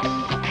of here.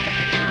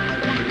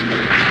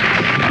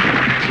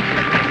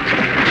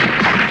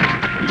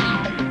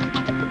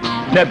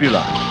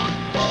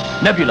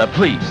 Nebula,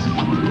 please.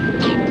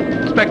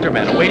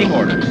 Spectreman, awaiting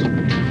orders.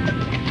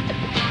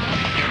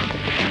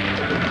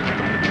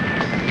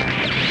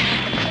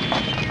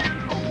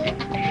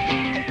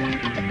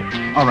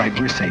 All right,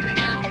 we're safe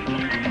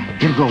here.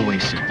 He'll go away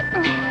soon.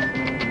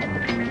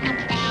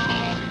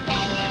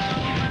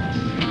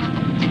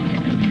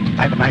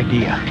 I have an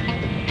idea.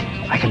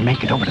 I can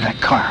make it over to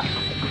that car.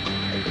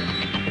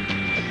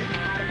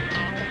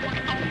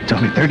 It's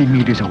only 30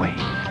 meters away.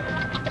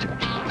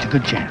 It's a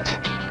good chance.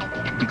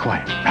 Be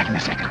quiet. Back in a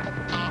second.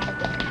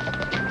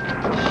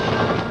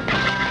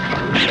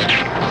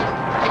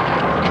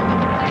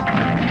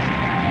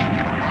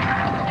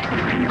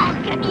 I'll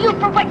get you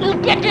for what you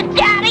did to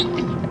Daddy.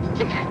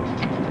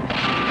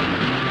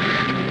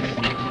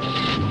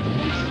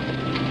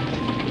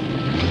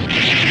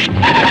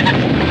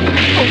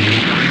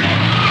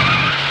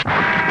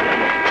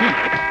 Chief,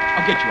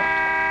 I'll get you out.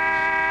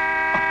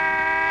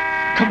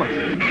 Come on.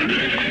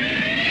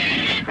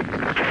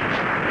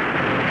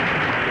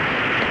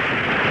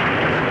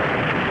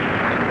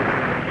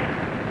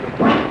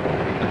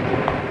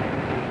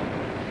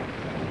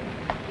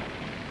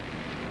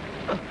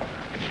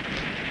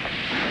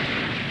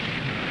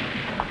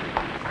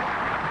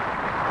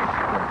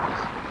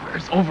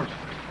 Where's Overlord?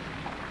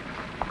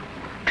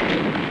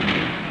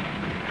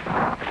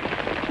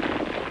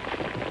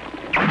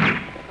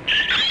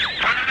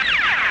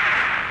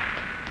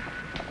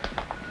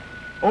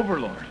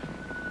 Overlord.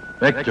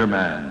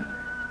 Spectreman,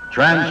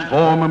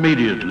 transform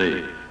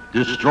immediately.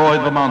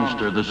 Destroy the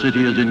monster. The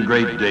city is in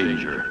great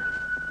danger.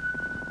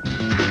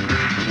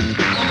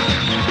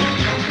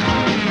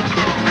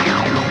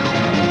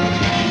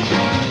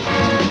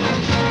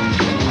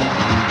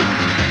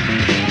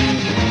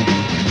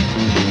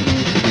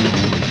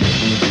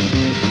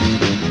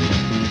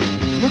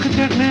 Look at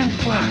that man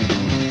fly.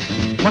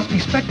 Must be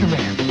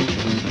Spectreman.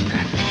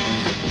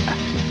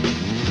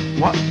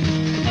 What?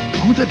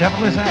 Who the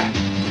devil is that?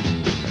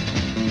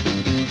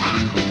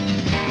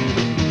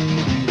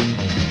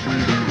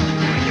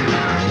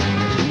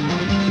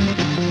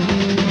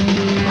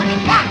 Look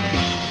at that.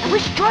 I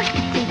wish George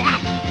could see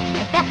that.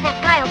 I bet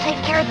that guy will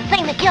take care of the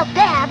thing that killed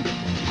Dad.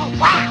 Oh,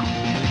 wow.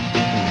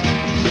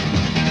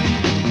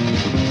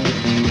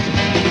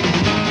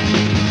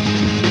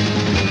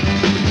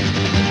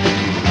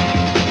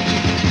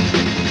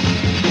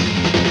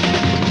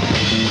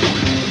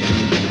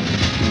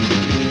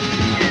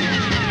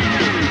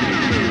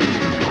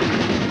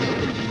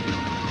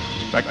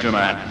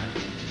 Spectreman.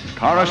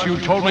 Taurus, you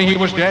told me he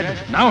was dead.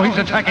 Now he's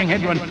attacking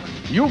Hedron.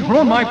 You've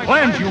ruined my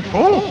plans, you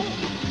fool!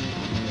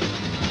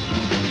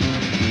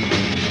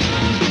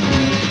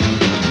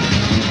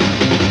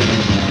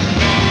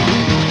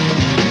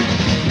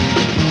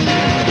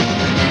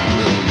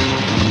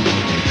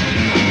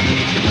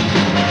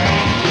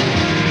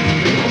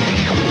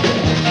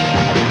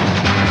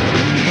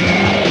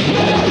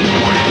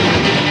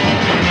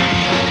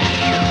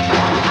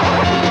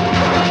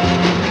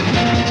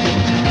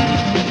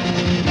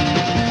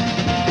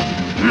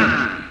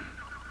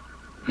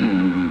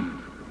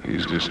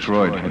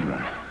 Destroyed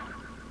Hedron.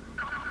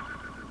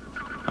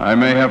 I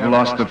may have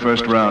lost the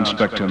first round,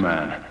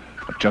 Spectreman,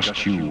 but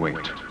just you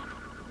wait.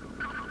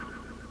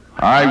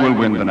 I will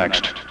win the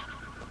next.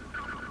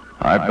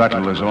 Our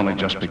battle has only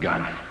just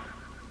begun.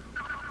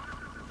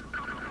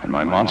 And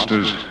my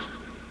monsters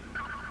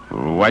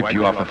will wipe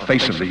you off the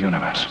face of the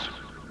universe.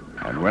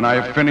 And when I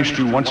have finished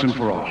you once and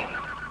for all,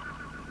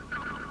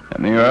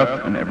 then the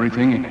Earth and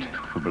everything in it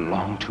will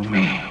belong to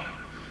me.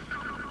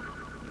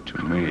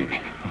 To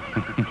me.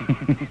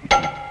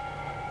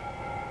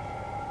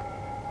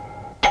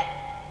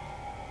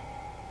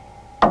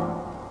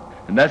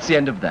 And that's the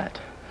end of that.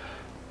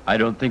 I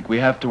don't think we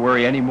have to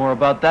worry any more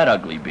about that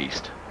ugly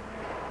beast.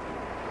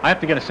 I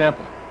have to get a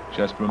sample.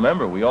 Just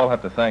remember, we all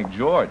have to thank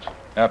George.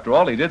 After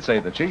all, he did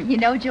save the chief. You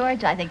know,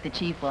 George, I think the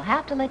chief will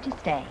have to let you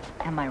stay.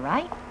 Am I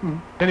right?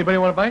 Anybody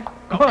want a bite?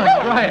 Come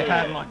on, try it.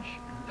 Had lunch.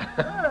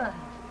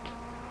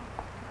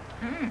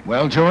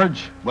 Well,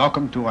 George,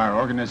 welcome to our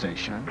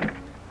organization.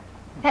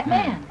 That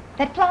man,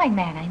 that flying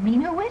man, I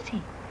mean, who is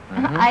he?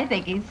 I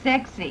think he's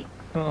sexy.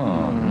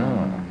 Oh,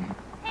 no.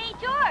 Hey,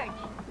 George!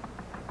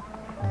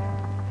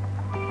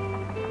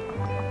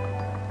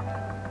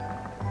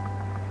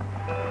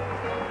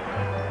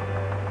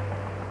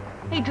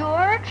 Hey,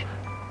 George,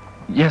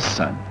 Yes,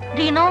 son.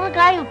 do you know the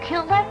guy who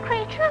killed that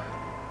creature?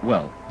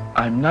 Well,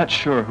 I'm not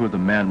sure who the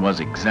man was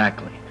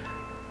exactly,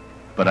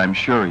 but I'm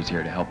sure he's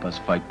here to help us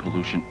fight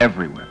pollution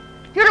everywhere.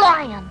 You're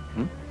lying.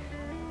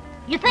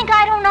 You think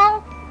I don't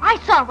know? I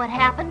saw what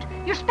happened.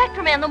 You're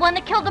Spectreman, the one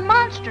that killed the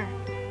monster.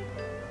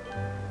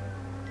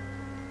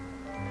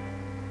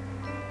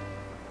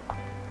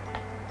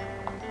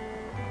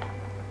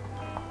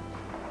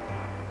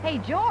 Hey,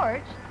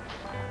 George.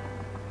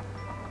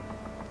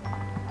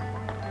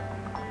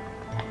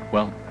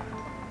 Well,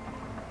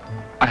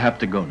 I have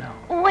to go now.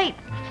 Wait,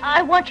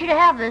 I want you to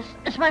have this.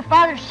 It's my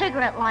father's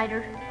cigarette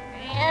lighter.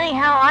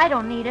 Anyhow, I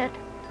don't need it.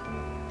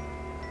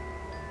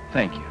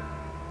 Thank you.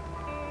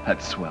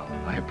 That's swell.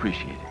 I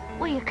appreciate it.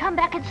 Will you come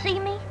back and see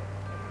me?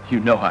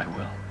 You know I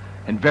will.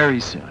 And very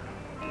soon.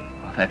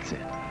 Well, that's it.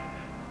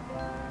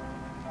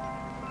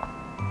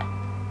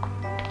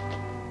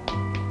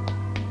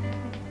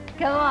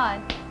 Come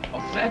on.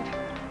 All set?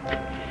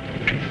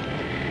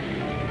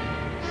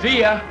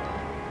 See ya.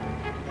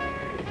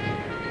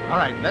 All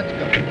right, let's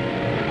go.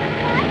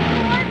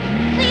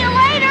 See you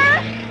later!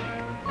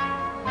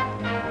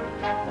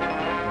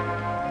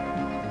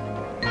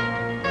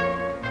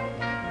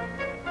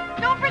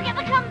 Don't forget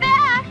to come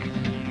back!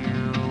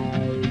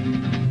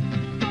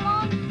 So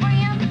long,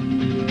 friend.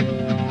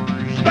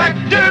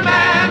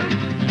 Spectreman!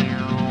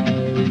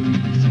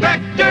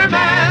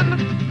 Spectreman!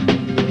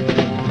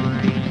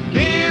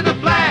 In a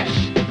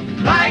flash,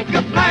 like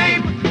a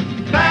flame,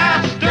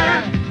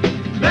 faster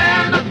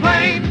than a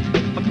plane,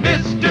 a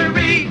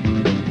mystery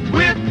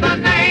with the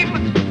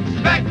name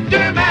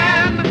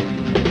Spectreman.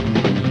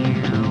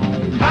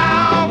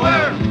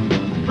 Power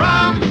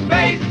from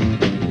space,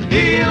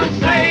 he'll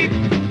save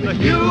the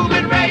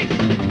human race,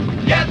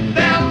 yet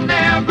they'll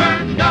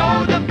never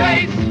know the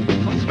face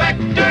of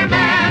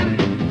Spectreman.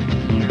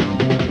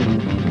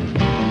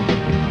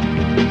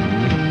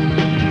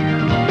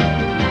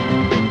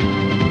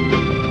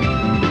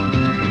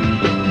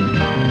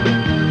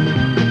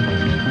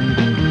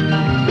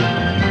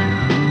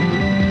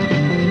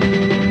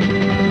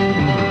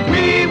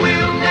 We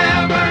will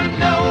never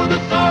know the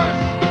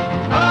source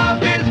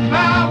of his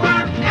power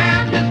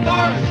and his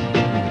force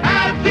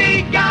as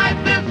he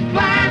guides this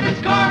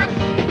planet's course.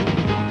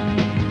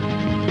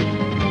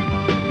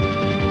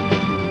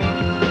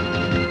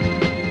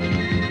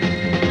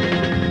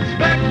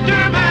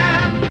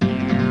 Spectreman!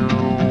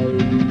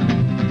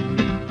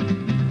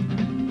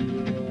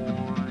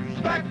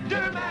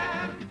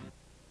 Spectreman!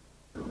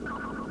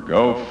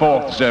 Go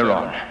forth,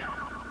 Zeron.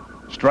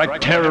 Strike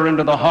terror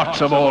into the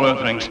hearts of all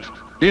Earthlings.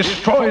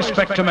 Destroy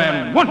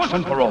Spectreman once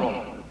and for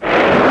all.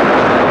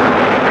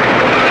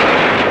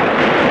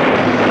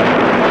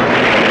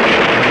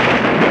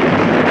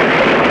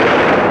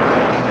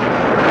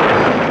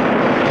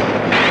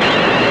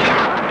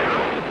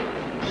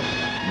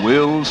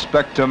 Will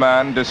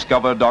Spectreman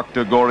discover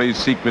Dr. Gory's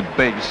secret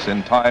base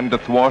in time to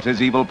thwart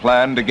his evil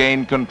plan to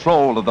gain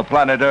control of the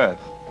planet Earth?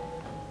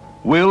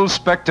 Will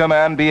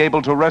Spectreman be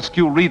able to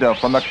rescue Rita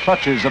from the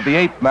clutches of the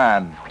ape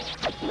man?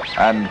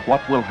 And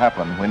what will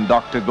happen when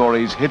Dr.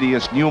 Gory's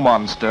hideous new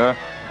monster,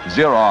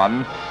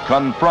 Zeron,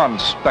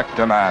 confronts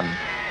Spectreman?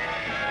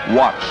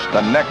 Watch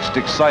the next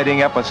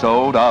exciting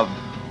episode of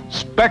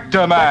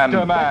Spectreman.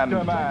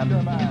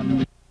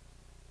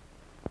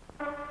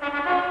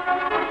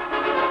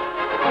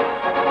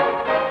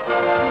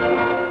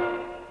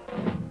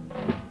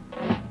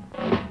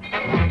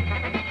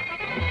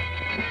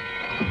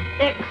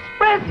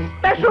 Express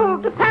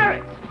special to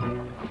Paris.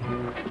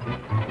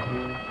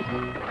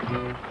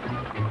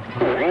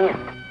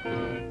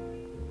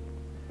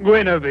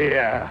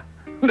 Guinevere,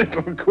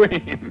 little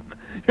queen,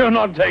 you're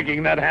not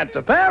taking that hat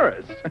to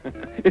Paris.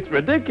 It's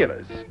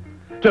ridiculous.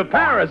 To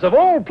Paris, of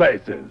all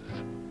places.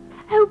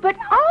 Oh, but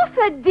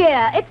Arthur,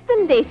 dear, it's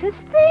the latest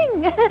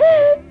thing.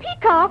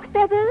 Peacock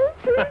feathers.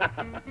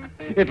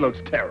 It looks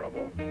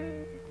terrible.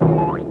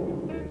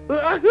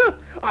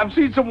 I've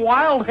seen some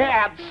wild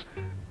hats.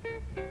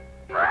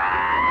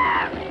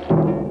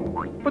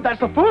 But that's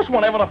the first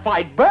one ever to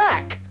fight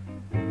back.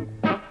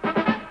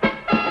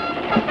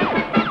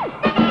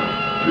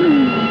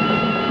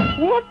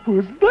 What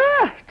was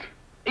that?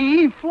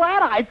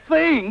 E-flat, I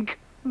think.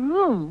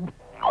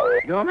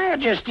 Your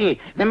Majesty,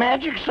 the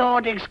magic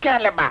sword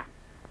Excalibur.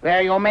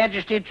 Where Your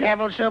Majesty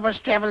travels, so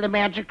must travel the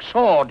magic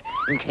sword,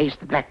 in case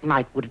the Black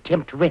Knight would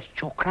attempt to wrest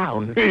your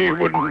crown. He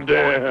wouldn't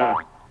dare.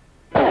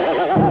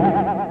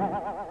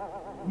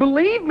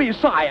 Believe me,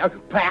 sire,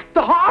 pack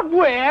the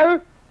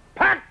hardware.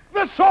 Pack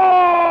the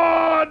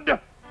sword!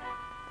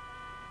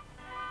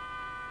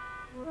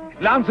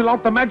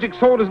 Lancelot, the magic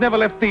sword has never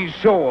left these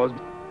shores.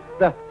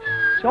 The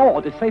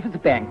sword is safe as a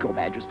bank, Your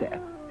Majesty.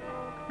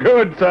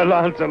 Good, Sir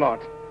Lancelot.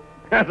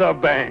 As a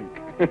bank.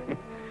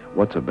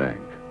 What's a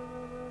bank?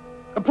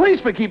 A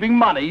place for keeping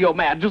money, Your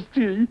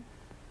Majesty.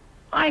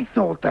 I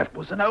thought that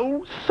was an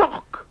old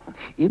sock.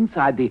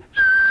 Inside the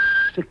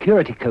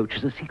security coach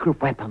is a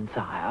secret weapon,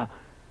 sire.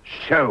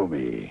 Show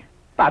me.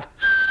 But,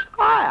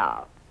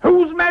 sire...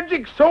 Whose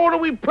magic sword are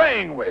we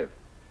playing with?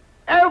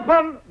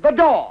 Open the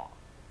door.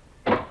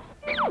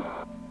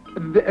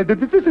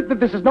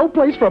 This is no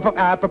place for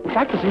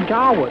practicing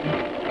Darwin.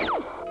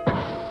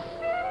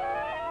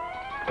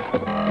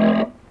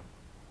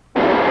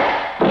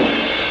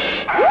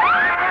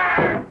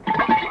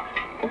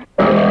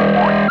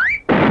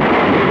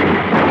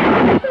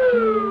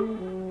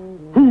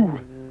 Who?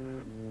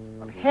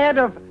 The head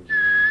of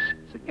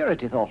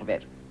security thought of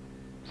it.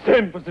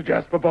 Send for Sir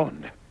Jasper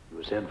Bond.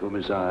 You sent for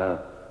me, sire.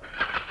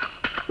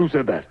 Who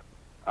said that?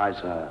 I,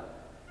 sire.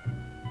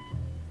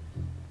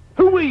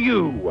 Who are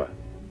you?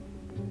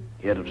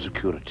 Head of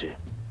security.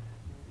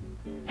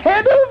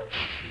 Head of?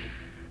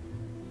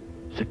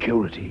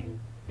 Security.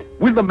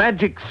 Will the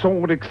magic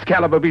sword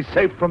Excalibur be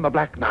safe from the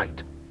Black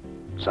Knight?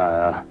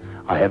 Sire,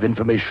 I have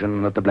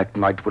information that the Black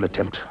Knight will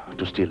attempt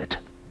to steal it.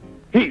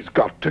 He's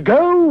got to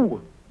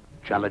go.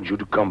 Challenge you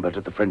to combat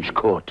at the French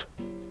court.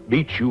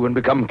 Beat you and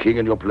become king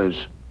in your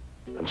place.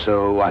 And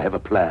so I have a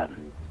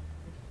plan.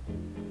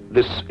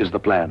 This is the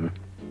plan.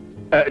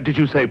 Did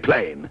you say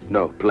plane?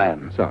 No,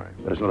 plan. Sorry.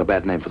 That is not a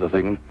bad name for the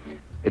thing.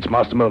 It's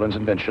Master Merlin's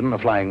invention, a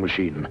flying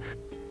machine.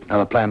 Now,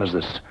 the plan is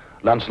this.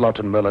 Lancelot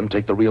and Merlin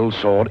take the real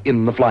sword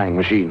in the flying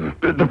machine.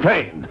 The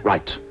plane?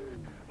 Right.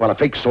 While a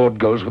fake sword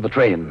goes with the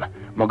train.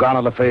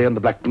 Morgana Le Fay and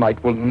the Black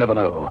Knight will never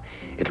know.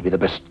 It'll be the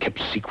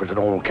best-kept secret in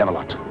all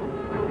Camelot.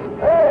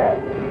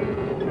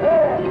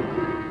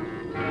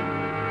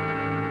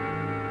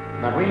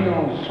 The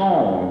real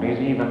sword is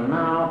even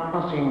now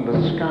crossing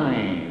the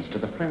skies to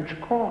the French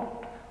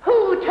court.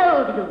 Who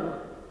told you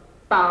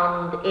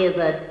Bond is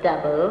a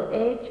double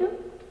agent?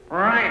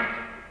 Right.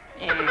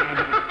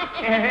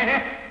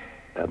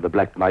 And the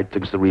Black Knight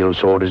thinks the real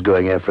sword is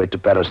going air freight to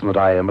Paris and that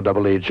I am a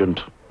double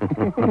agent.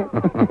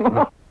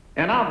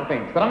 And Arthur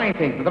thinks that I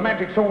think that the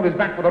magic sword is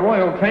back with the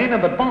royal train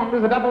and that Bond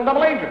is a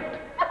double agent.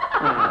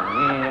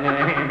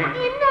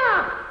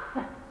 Enough!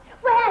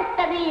 Where's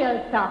the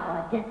real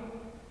sword?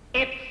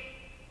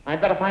 I'd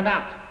better find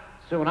out.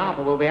 Soon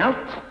Arthur will be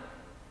out,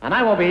 and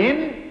I will be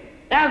in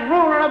as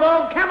ruler of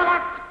old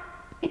Camelot.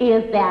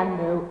 Is there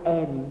no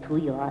end to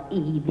your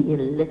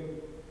evil?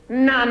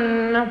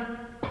 None.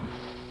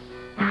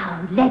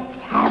 Now let's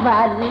have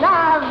a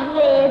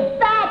lovely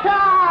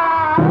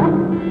battle!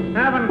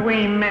 Haven't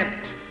we met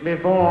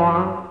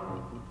before?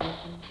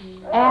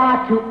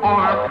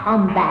 Air-to-air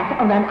combat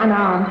on an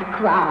unarmed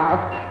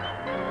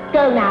craft.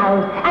 Go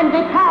now and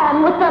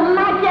return with the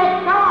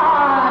magic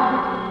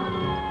sword!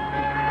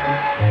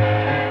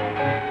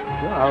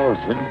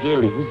 1,000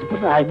 guineas,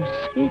 but I'm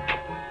sick.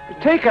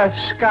 Take a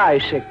sky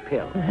sick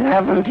pill.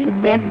 Haven't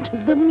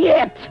invented them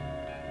yet.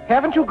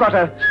 Haven't you got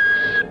a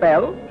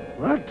spell?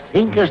 What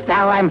thinkest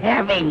thou I'm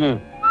having?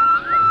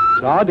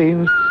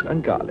 Sardines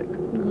and garlic.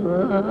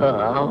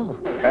 Oh.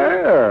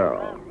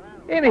 Oh.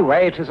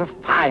 Anyway, it is a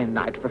fine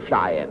night for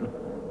flying.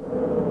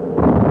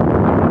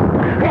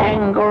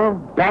 Crangle,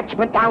 bat,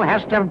 but thou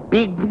hast a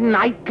big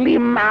knightly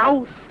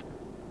mouth.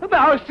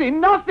 Thou hast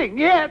seen nothing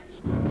yet.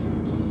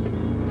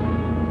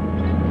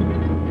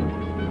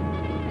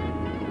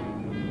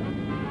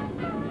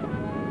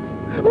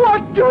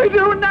 What do we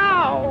do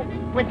now?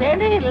 With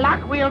any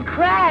luck, we'll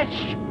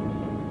crash.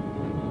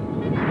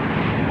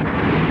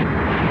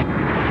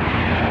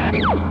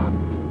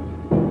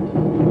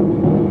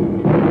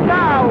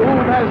 Now who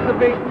has the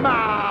big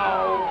mouth?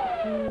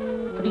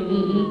 3,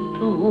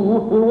 2,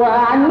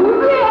 1,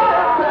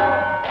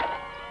 zero!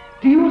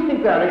 Do you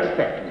think they're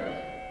expecting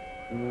us?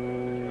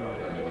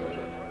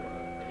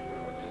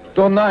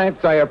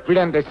 Tonight I have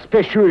planned a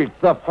special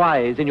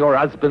surprise in your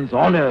husband's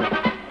honor.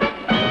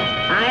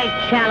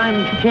 I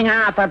challenge King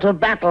Arthur to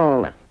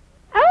battle.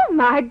 Oh,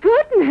 my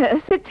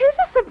goodness. It is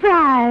a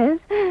surprise.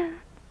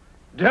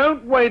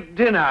 Don't wait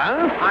dinner.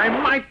 I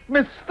might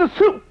miss the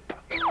soup.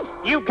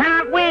 You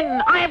can't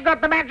win. I've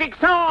got the magic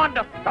sword.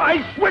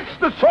 I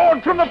switched the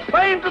sword from the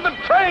plane to the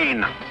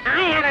train.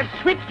 I had it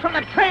switched from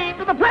the train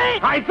to the plane.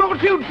 I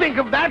thought you'd think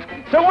of that,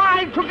 so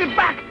I took it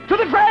back to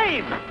the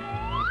train.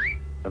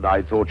 And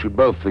I thought you'd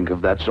both think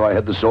of that, so I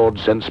had the sword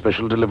sent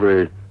special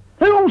delivery.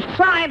 Whose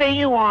side are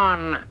you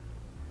on?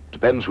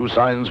 Depends who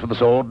signs for the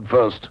sword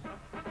first.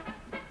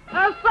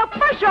 A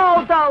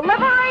special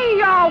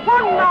delivery,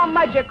 one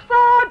magic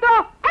sword,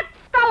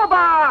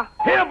 Excalibur.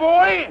 Here,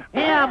 boy.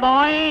 Here,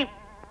 boy.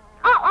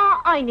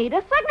 I need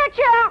a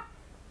signature.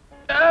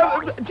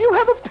 Do you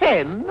have a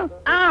pen?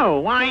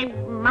 Oh, I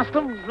must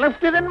have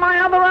left it in my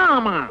other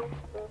armor.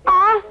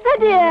 Arthur,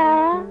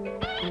 dear.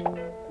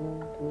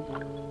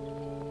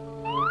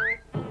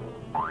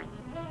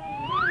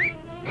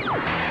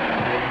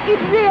 It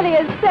really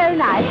is so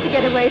nice to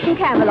get away from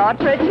Camelot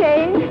for a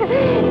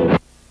change.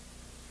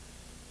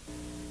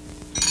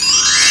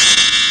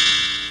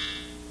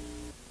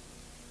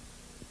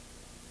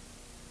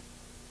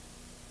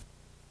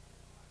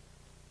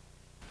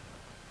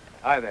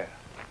 Hi there.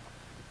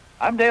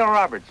 I'm Dale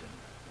Robertson.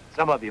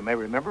 Some of you may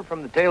remember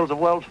from the Tales of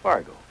Wells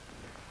Fargo.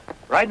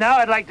 Right now,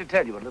 I'd like to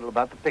tell you a little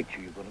about the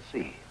picture you're going to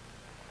see.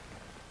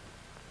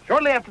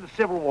 Shortly after the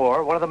Civil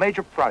War, one of the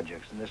major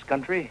projects in this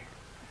country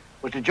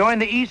was to join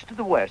the East to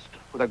the West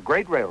with a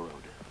great railroad,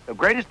 the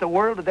greatest the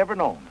world had ever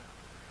known.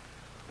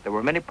 But there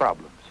were many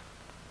problems.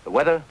 The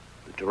weather,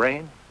 the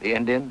terrain, the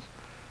Indians.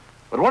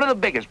 But one of the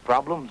biggest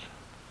problems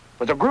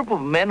was a group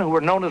of men who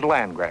were known as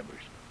land grabbers.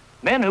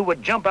 Men who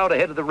would jump out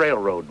ahead of the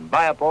railroad and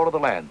buy up all of the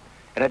land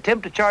and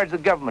attempt to charge the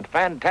government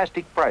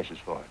fantastic prices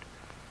for it.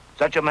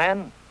 Such a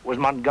man was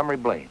Montgomery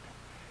Blaine.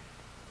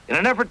 In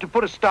an effort to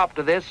put a stop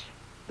to this,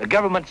 the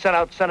government sent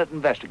out Senate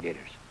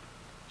investigators.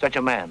 Such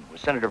a man was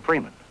Senator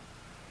Freeman.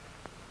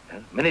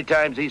 And many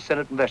times these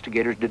Senate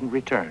investigators didn't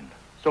return.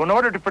 So in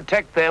order to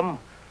protect them,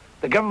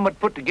 the government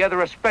put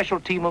together a special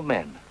team of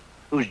men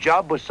whose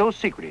job was so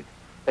secretive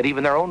that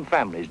even their own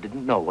families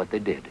didn't know what they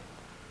did.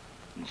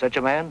 And such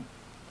a man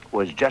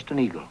was Justin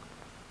Eagle,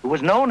 who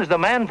was known as the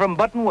man from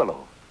Button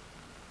Willow.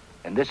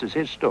 And this is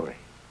his story.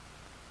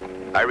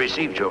 I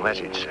received your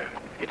message, sir.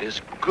 It is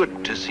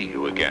good to see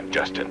you again,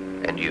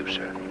 Justin. And you,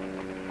 sir.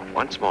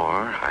 Once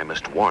more, I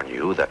must warn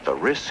you that the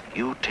risk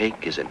you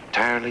take is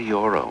entirely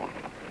your own.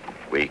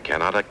 We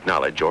cannot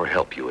acknowledge or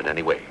help you in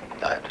any way.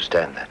 I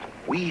understand that.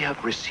 We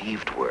have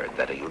received word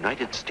that a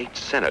United States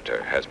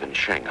senator has been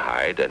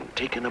shanghaied and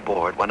taken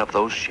aboard one of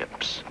those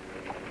ships.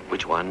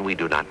 Which one, we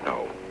do not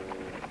know.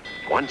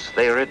 Once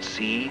they are at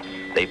sea,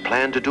 they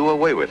plan to do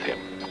away with him.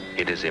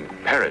 It is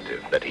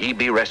imperative that he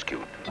be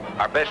rescued.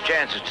 Our best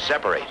chance is to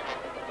separate.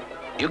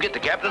 You get the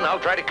captain, I'll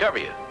try to cover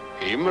you.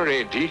 I'm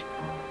ready.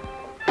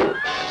 And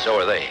so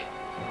are they.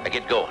 Now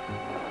get going.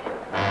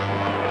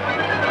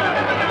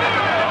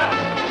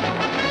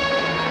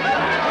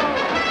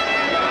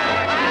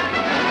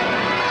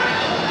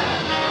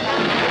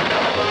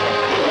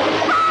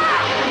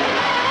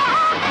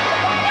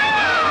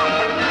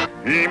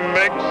 He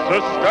makes a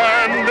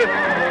stand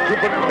to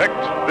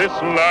protect this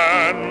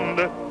land.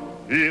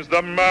 He's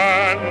the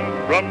man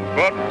from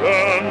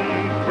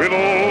Button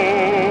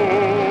Willow.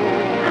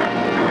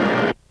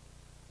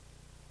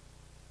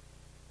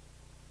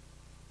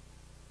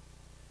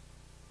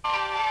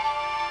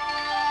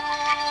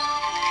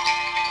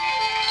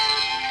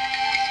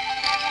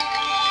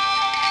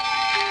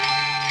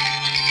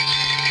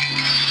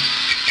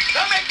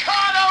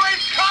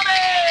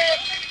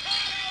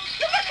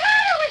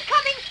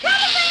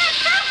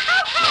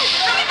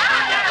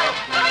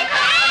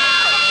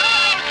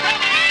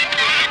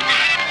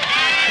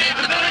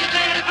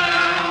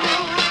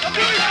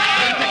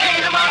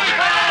 The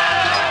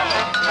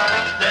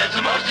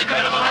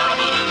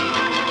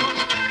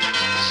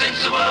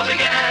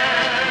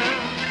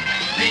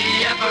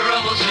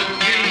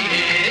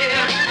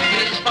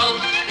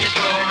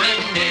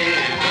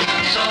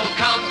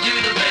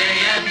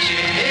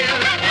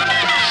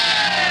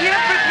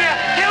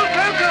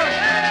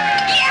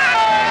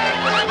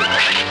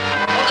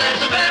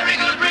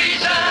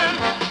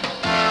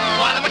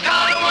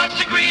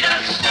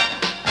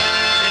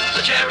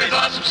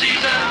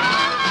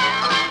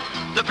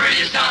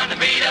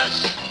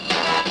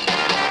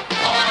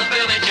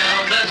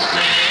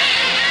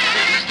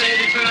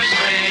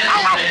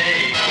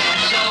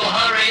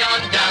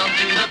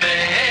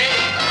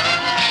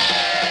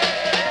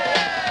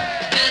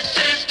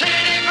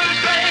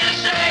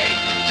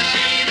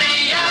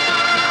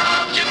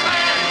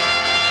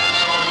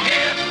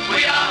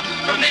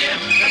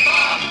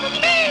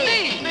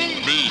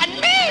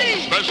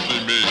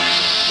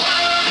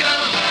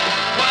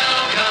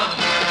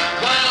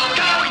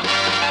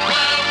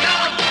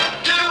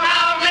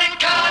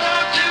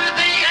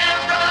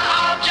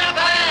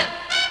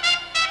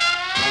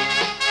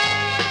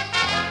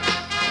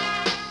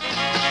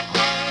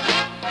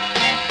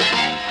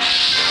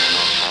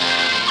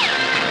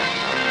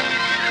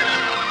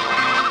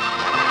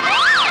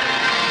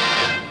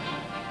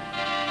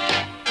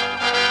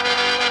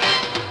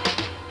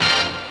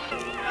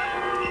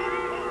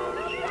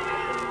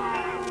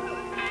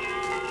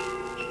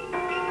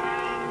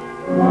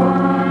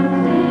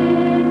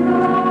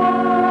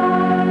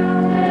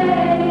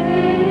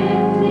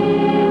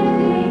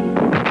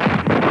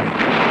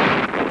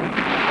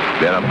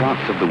There are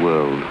parts of the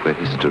world where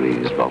history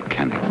is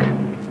volcanic,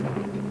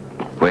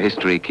 where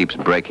history keeps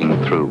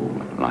breaking through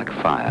like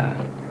fire.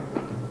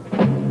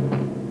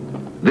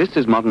 This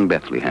is modern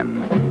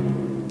Bethlehem.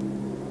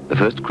 The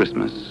first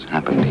Christmas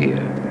happened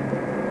here.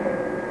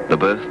 The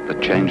birth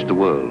that changed the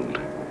world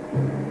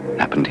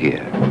happened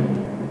here.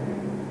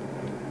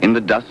 In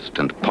the dust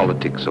and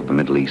politics of the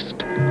Middle East,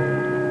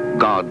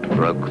 God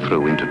broke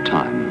through into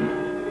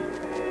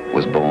time,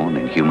 was born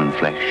in human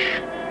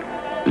flesh,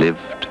 lived,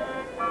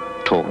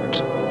 taught,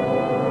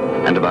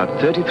 and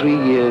about 33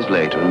 years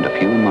later and a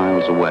few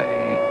miles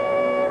away,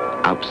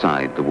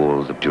 outside the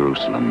walls of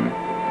Jerusalem,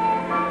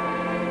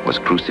 was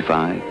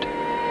crucified,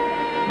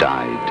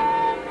 died,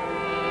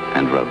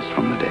 and rose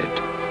from the dead.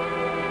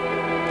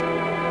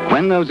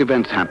 When those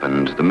events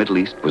happened, the Middle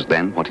East was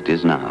then what it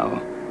is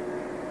now,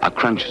 a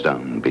crunch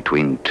zone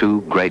between two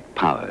great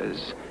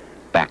powers.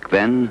 Back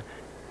then,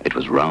 it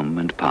was Rome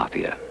and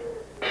Parthia.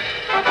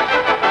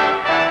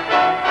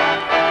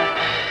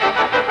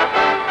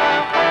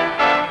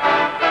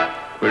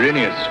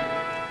 Quirinius,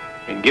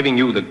 in giving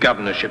you the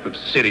governorship of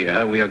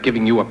Syria, we are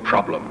giving you a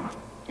problem.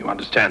 You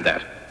understand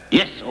that?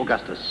 Yes,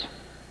 Augustus.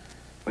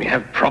 We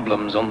have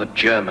problems on the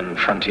German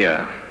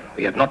frontier.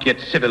 We have not yet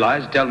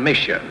civilized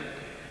Dalmatia.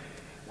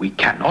 We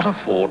cannot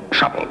afford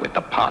trouble with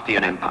the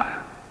Parthian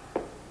Empire.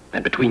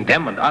 And between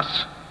them and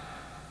us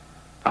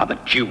are the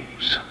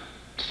Jews,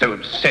 so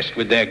obsessed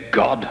with their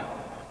god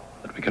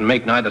that we can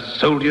make neither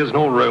soldiers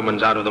nor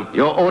Romans out of them.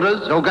 Your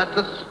orders,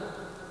 Augustus?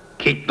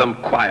 Keep them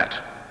quiet.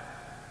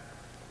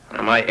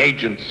 Now, my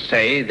agents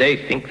say they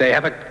think they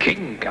have a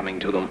king coming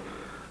to them,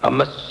 a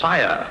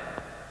messiah.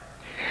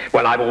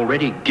 Well, I've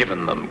already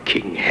given them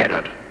King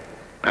Herod,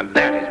 and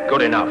that is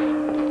good enough.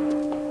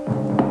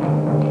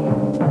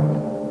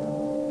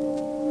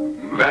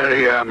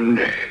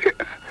 Mariamne,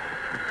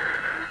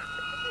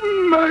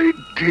 my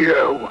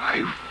dear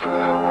wife,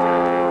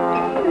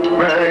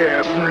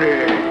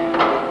 Mariamne.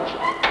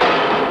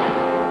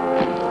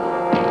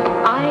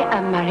 I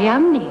am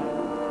Mariamne.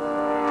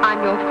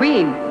 I'm your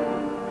queen.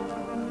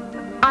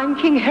 I'm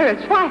King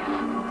Herod's wife.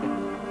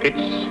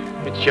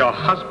 It's your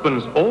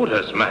husband's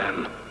orders,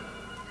 ma'am.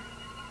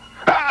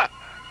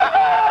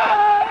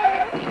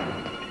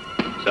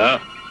 Sir?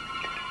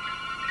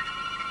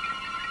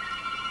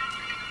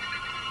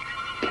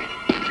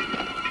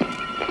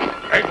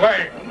 Make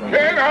way!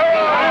 King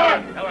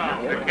Herod!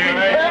 King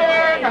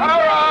Herod!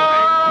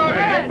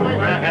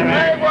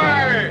 Make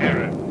way!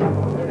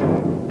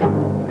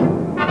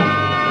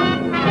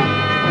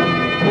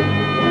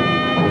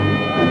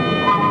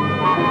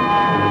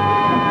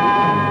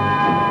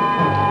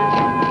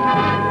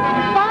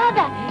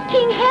 Father,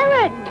 King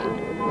Herod!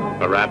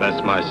 Barabbas,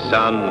 my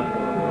son.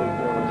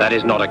 That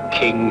is not a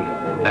king.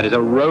 That is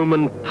a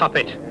Roman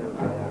puppet.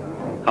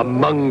 A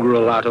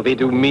mongrel out of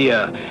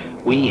Idumea.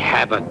 We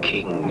have a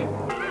king.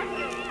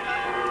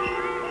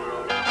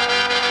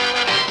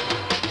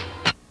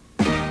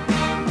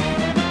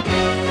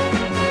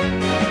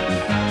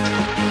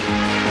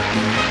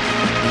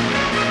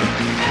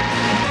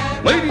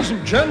 Ladies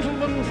and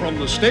gentlemen, from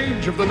the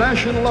stage of the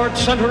National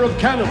Arts Center of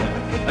Canada,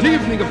 an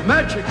evening of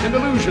magic and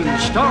illusion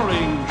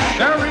starring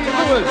Shari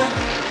Lewis.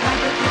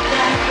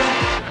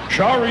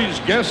 Shari's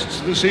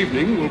guests this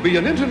evening will be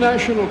an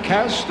international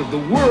cast of the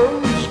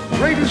world's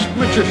greatest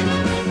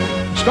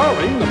magicians,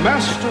 starring the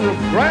master of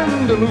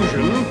grand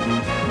illusion,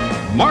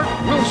 Mark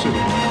Wilson,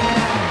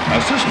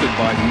 assisted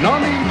by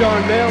Nani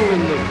Darnell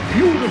in the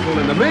beautiful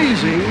and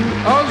amazing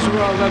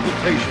Ozra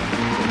Levitation.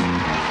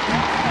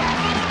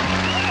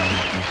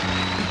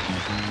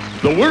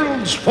 The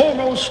world's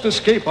foremost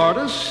escape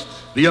artist,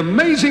 the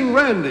amazing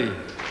Randy,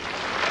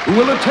 who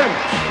will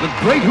attempt the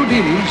great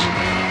Houdini's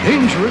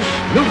dangerous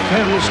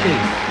milk-can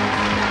escape.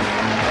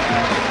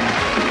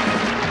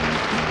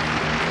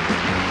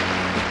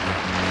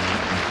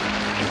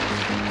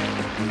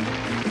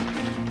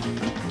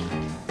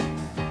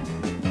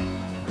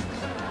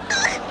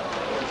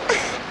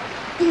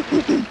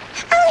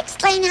 I'll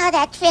explain how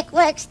that trick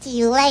works to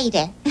you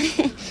later.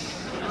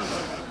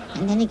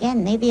 And then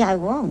again, maybe I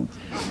won't.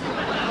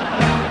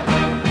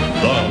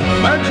 The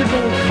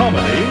magical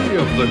comedy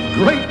of the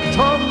great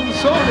Tom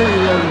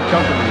Sony and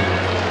Company.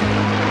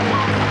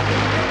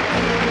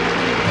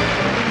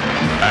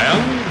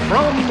 And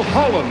from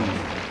Holland,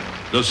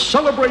 the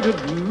celebrated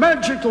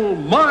magical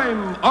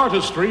mime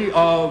artistry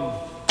of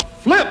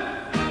Flip.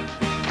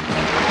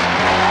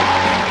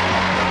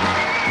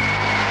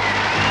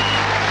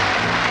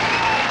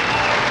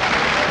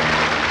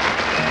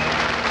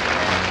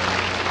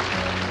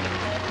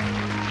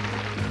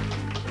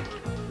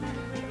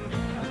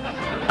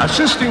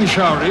 Assisting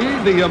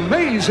Shari, the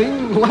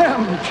amazing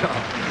lamb chop.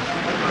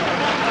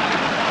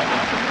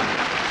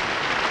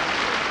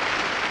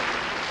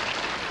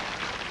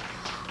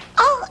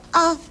 Oh,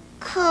 of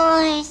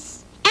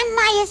course. And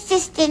my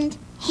assistant,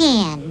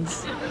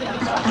 Hands.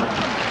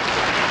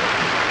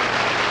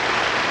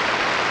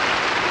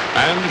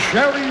 And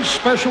Shari's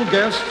special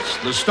guests,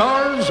 the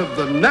stars of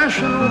the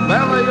National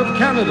Ballet of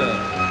Canada,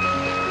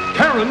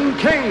 Karen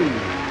Kane.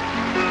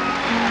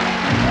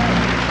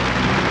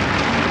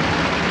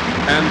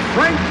 and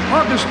Frank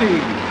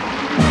Augustine.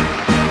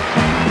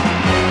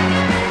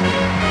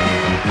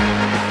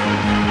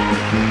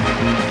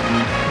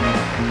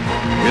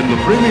 In the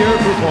premiere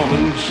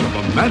performance of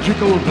a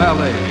magical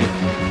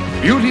ballet,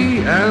 Beauty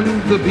and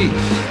the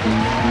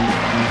Beast.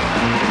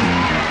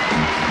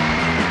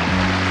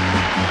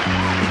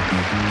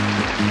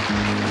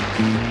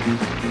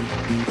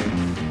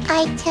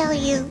 I tell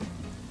you,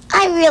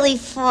 I really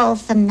fall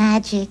for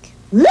magic.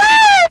 Woo!